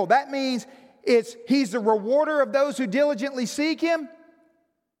faithful. That means He's the rewarder of those who diligently seek Him,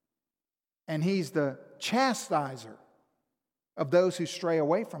 and He's the chastiser of those who stray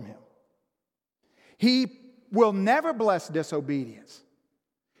away from Him. He will never bless disobedience.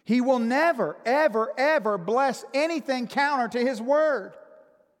 He will never, ever, ever bless anything counter to His word.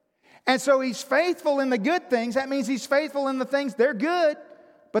 And so He's faithful in the good things. That means He's faithful in the things, they're good,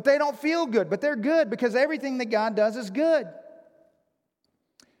 but they don't feel good. But they're good because everything that God does is good.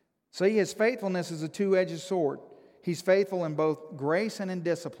 So His faithfulness is a two-edged sword. He's faithful in both grace and in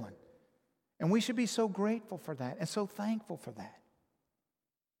discipline. And we should be so grateful for that and so thankful for that.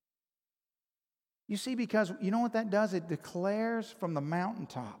 You see, because you know what that does? It declares from the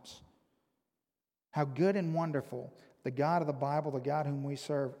mountaintops how good and wonderful the God of the Bible, the God whom we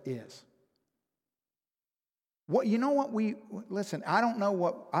serve, is. Listen, I don't know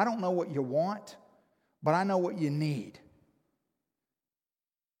what you want, but I know what you need.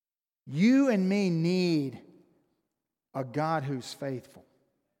 You and me need a God who's faithful.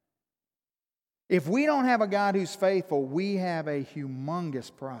 If we don't have a God who's faithful, we have a humongous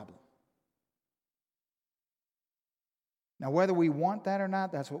problem. Now, whether we want that or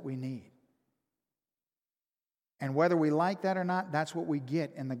not, that's what we need. And whether we like that or not, that's what we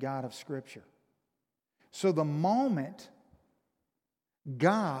get in the God of Scripture. So the moment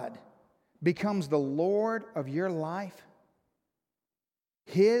God becomes the Lord of your life,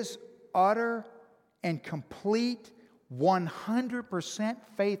 His utter and complete 100%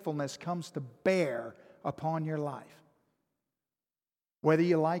 faithfulness comes to bear upon your life, whether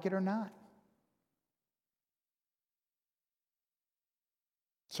you like it or not.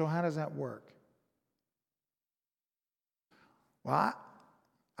 So how does that work? Well,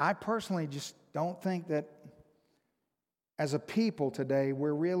 I personally just don't think that as a people today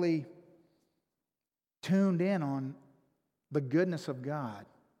we're really tuned in on the goodness of God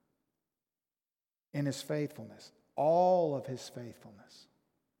and His faithfulness, all of His faithfulness.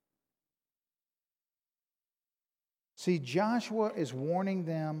 See, Joshua is warning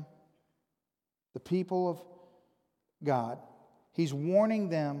them, the people of God, he's warning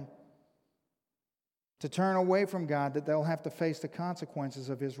them to turn away from God, that they'll have to face the consequences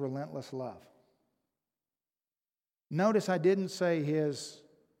of His relentless love. Notice I didn't say His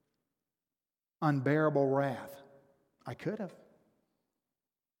unbearable wrath. I could have,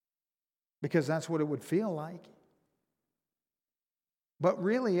 because that's what it would feel like. But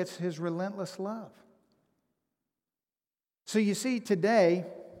really, it's His relentless love. So you see, today,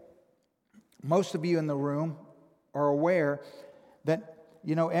 most of you in the room are aware that,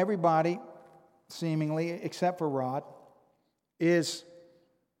 everybody, seemingly, except for Rod, is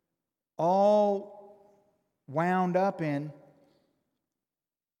all wound up in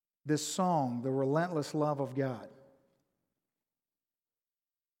this song, The Relentless Love of God.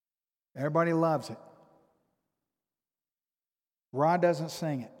 Everybody loves it. Rod doesn't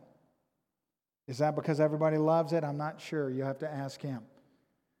sing it. Is that because everybody loves it? I'm not sure. You have to ask him.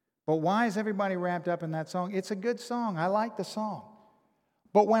 But why is everybody wrapped up in that song? It's a good song. I like the song.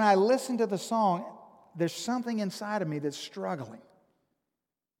 But when I listen to the song, there's something inside of me that's struggling.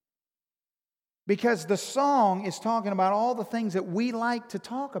 Because the song is talking about all the things that we like to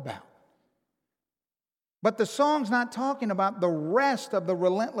talk about. But the song's not talking about the rest of the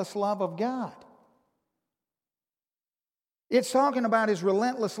relentless love of God. It's talking about His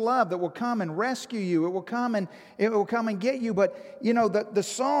relentless love that will come and rescue you. It will come and get you. But, the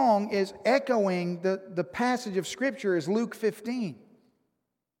song is echoing the passage of Scripture is Luke 15,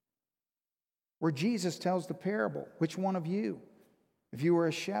 where Jesus tells the parable. Which one of you, if you were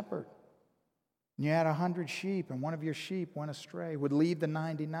a shepherd and you had 100 sheep and one of your sheep went astray, would leave the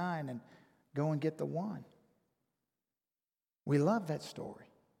 99 and go and get the one? We love that story,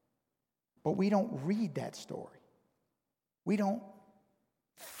 but we don't read that story. We don't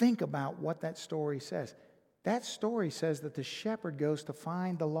think about what that story says. That story says that the shepherd goes to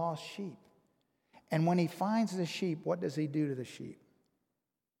find the lost sheep. And when he finds the sheep, what does he do to the sheep?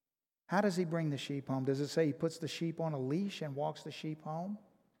 How does he bring the sheep home? Does it say he puts the sheep on a leash and walks the sheep home?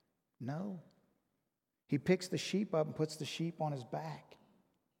 No. He picks the sheep up and puts the sheep on his back.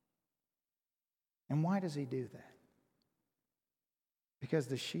 And why does he do that? Because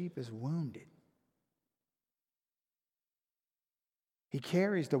the sheep is wounded. He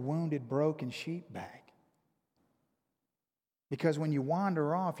carries the wounded, broken sheep back. Because when you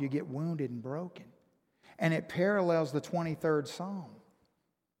wander off, you get wounded and broken. And it parallels the 23rd Psalm,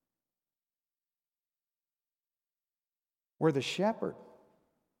 where the shepherd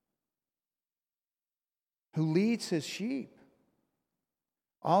who leads his sheep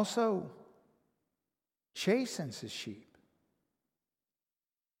also chastens his sheep,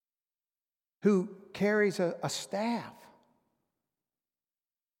 who carries a staff.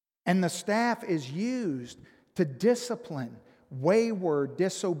 And the staff is used to discipline wayward,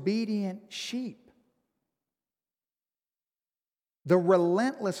 disobedient sheep. The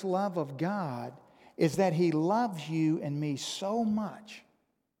relentless love of God is that He loves you and me so much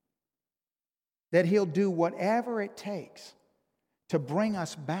that He'll do whatever it takes to bring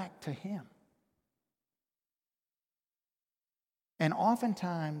us back to Him. And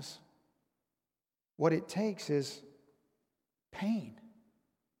oftentimes, what it takes is pain.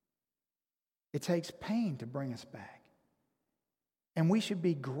 It takes pain to bring us back. And we should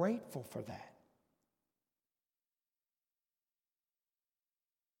be grateful for that.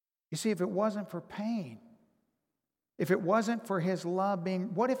 You see, if it wasn't for pain, if it wasn't for His love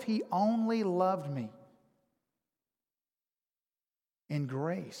being, what if He only loved me in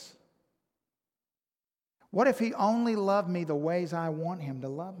grace? What if He only loved me the ways I want Him to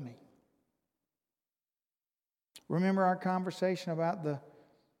love me? Remember our conversation about the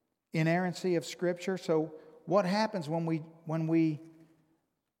inerrancy of Scripture? So what happens when we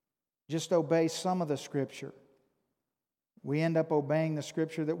just obey some of the Scripture? we end up obeying the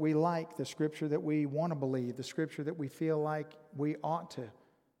Scripture that we like, the Scripture that we want to believe, the Scripture that we feel like we ought to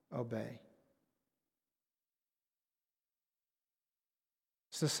obey.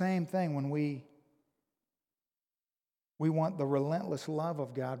 It's the same thing when we want the relentless love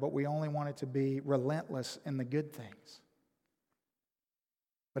of God, but we only want it to be relentless in the good things.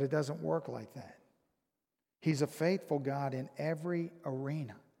 But it doesn't work like that. He's a faithful God in every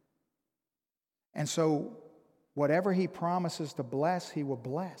arena. And so, whatever He promises to bless, He will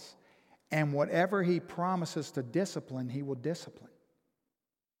bless. And whatever He promises to discipline, He will discipline.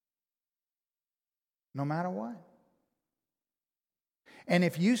 No matter what. And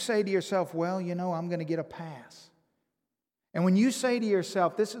if you say to yourself, well, I'm going to get a pass. And when you say to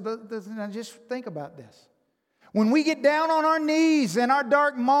yourself, just think about this. When we get down on our knees in our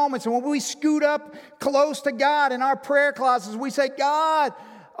dark moments, and when we scoot up close to God in our prayer closets, we say, God,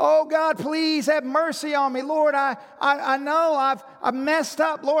 oh God, please have mercy on me. Lord, I know I've messed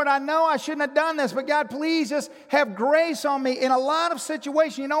up. Lord, I know I shouldn't have done this, but God, please just have grace on me. In a lot of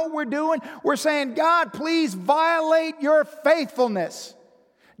situations, you know what we're doing? We're saying, God, please violate your faithfulness.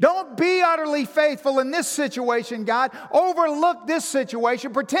 Don't be utterly faithful in this situation, God. Overlook this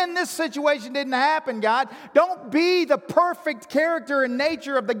situation. Pretend this situation didn't happen, God. Don't be the perfect character and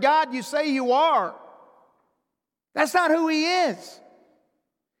nature of the God you say you are. That's not who He is.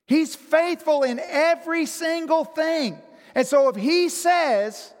 He's faithful in every single thing. And so if He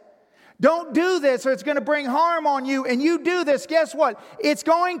says, don't do this or it's going to bring harm on you, and you do this, guess what? It's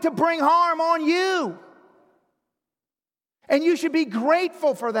going to bring harm on you. And you should be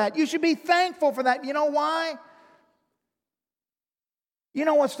grateful for that. You should be thankful for that. You know why? You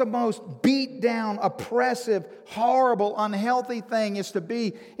know what's the most beat down, oppressive, horrible, unhealthy thing is to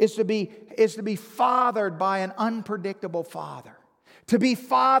be fathered by an unpredictable father. To be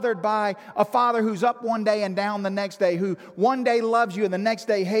fathered by a father who's up one day and down the next day, who one day loves you and the next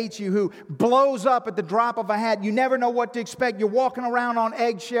day hates you, who blows up at the drop of a hat. You never know what to expect. You're walking around on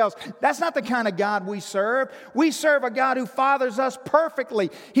eggshells. That's not the kind of God we serve. We serve a God who fathers us perfectly.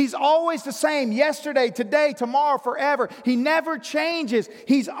 He's always the same, yesterday, today, tomorrow, forever. He never changes.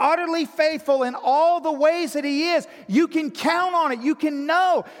 He's utterly faithful in all the ways that He is. You can count on it. You can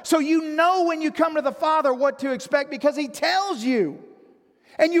know. So you know when you come to the Father what to expect because He tells you.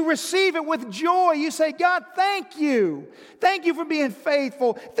 And you receive it with joy. You say, God, thank you. Thank you for being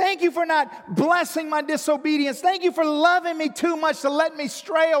faithful. Thank you for not blessing my disobedience. Thank you for loving me too much to let me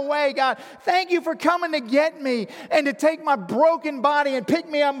stray away, God. Thank you for coming to get me and to take my broken body and pick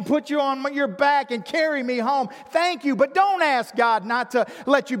me up and put you on your back and carry me home. Thank you. But don't ask God not to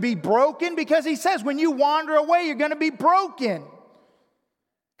let you be broken, because He says when you wander away, you're going to be broken.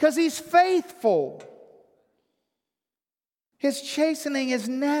 Because He's faithful. His chastening is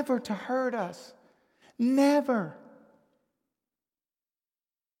never to hurt us. Never.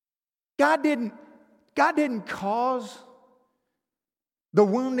 God didn't cause the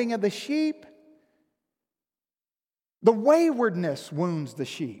wounding of the sheep. The waywardness wounds the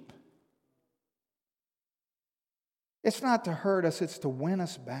sheep. It's not to hurt us, it's to win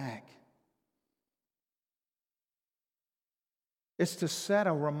us back. It's to set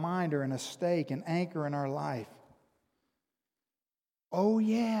a reminder and a stake, an anchor in our life. Oh,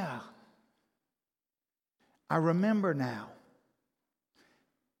 yeah. I remember now.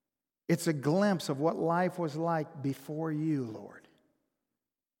 It's a glimpse of what life was like before you, Lord.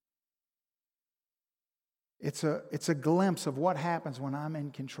 It's a glimpse of what happens when I'm in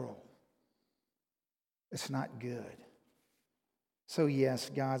control. It's not good. So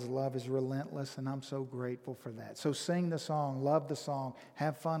yes, God's love is relentless, and I'm so grateful for that. So sing the song, love the song,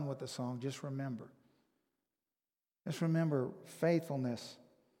 have fun with the song. Just remember, faithfulness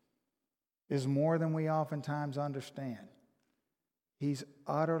is more than we oftentimes understand. He's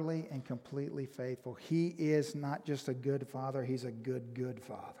utterly and completely faithful. He is not just a good father, He's a good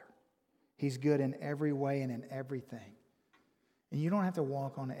father. He's good in every way and in everything. And you don't have to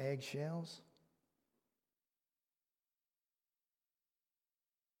walk on eggshells.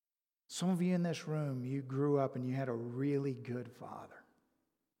 Some of you in this room, you grew up and you had a really good father.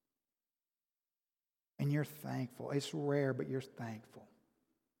 And you're thankful. It's rare, but you're thankful.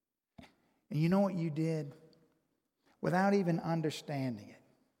 And you know what you did? Without even understanding it.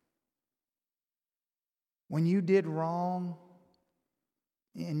 When you did wrong,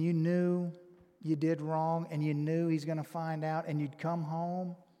 and you knew you did wrong, and you knew He's going to find out, and you'd come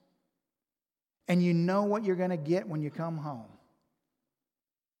home, and you know what you're going to get when you come home.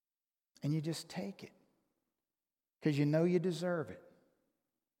 And you just take it. Because you know you deserve it.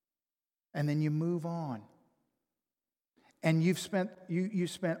 And then you move on. And you've spent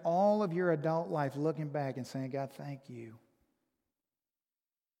all of your adult life looking back and saying, God, thank you.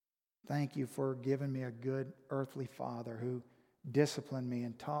 Thank you for giving me a good earthly father who disciplined me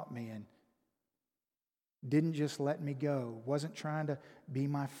and taught me and didn't just let me go, wasn't trying to be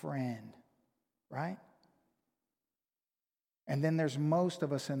my friend, right? And then there's most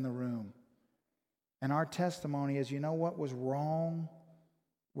of us in the room. And our testimony is, you know what was wrong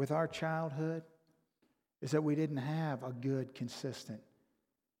with our childhood? Is that we didn't have a good, consistent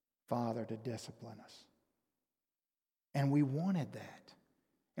father to discipline us. And we wanted that.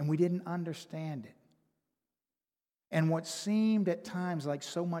 And we didn't understand it. And what seemed at times like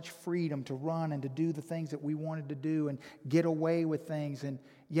so much freedom to run and to do the things that we wanted to do and get away with things. And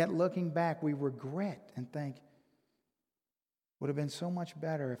yet looking back, we regret and think, would have been so much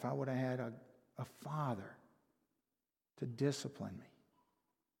better if I would have had a father to discipline me.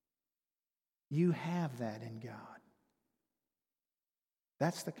 You have that in God.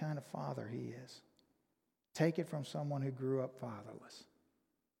 That's the kind of father He is. Take it from someone who grew up fatherless.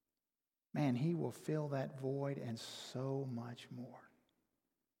 Man, He will fill that void and so much more.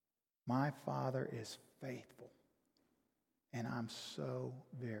 My Father is faithful, and I'm so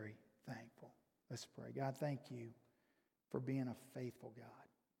very thankful. Let's pray. God, thank you for being a faithful God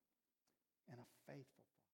and a faithful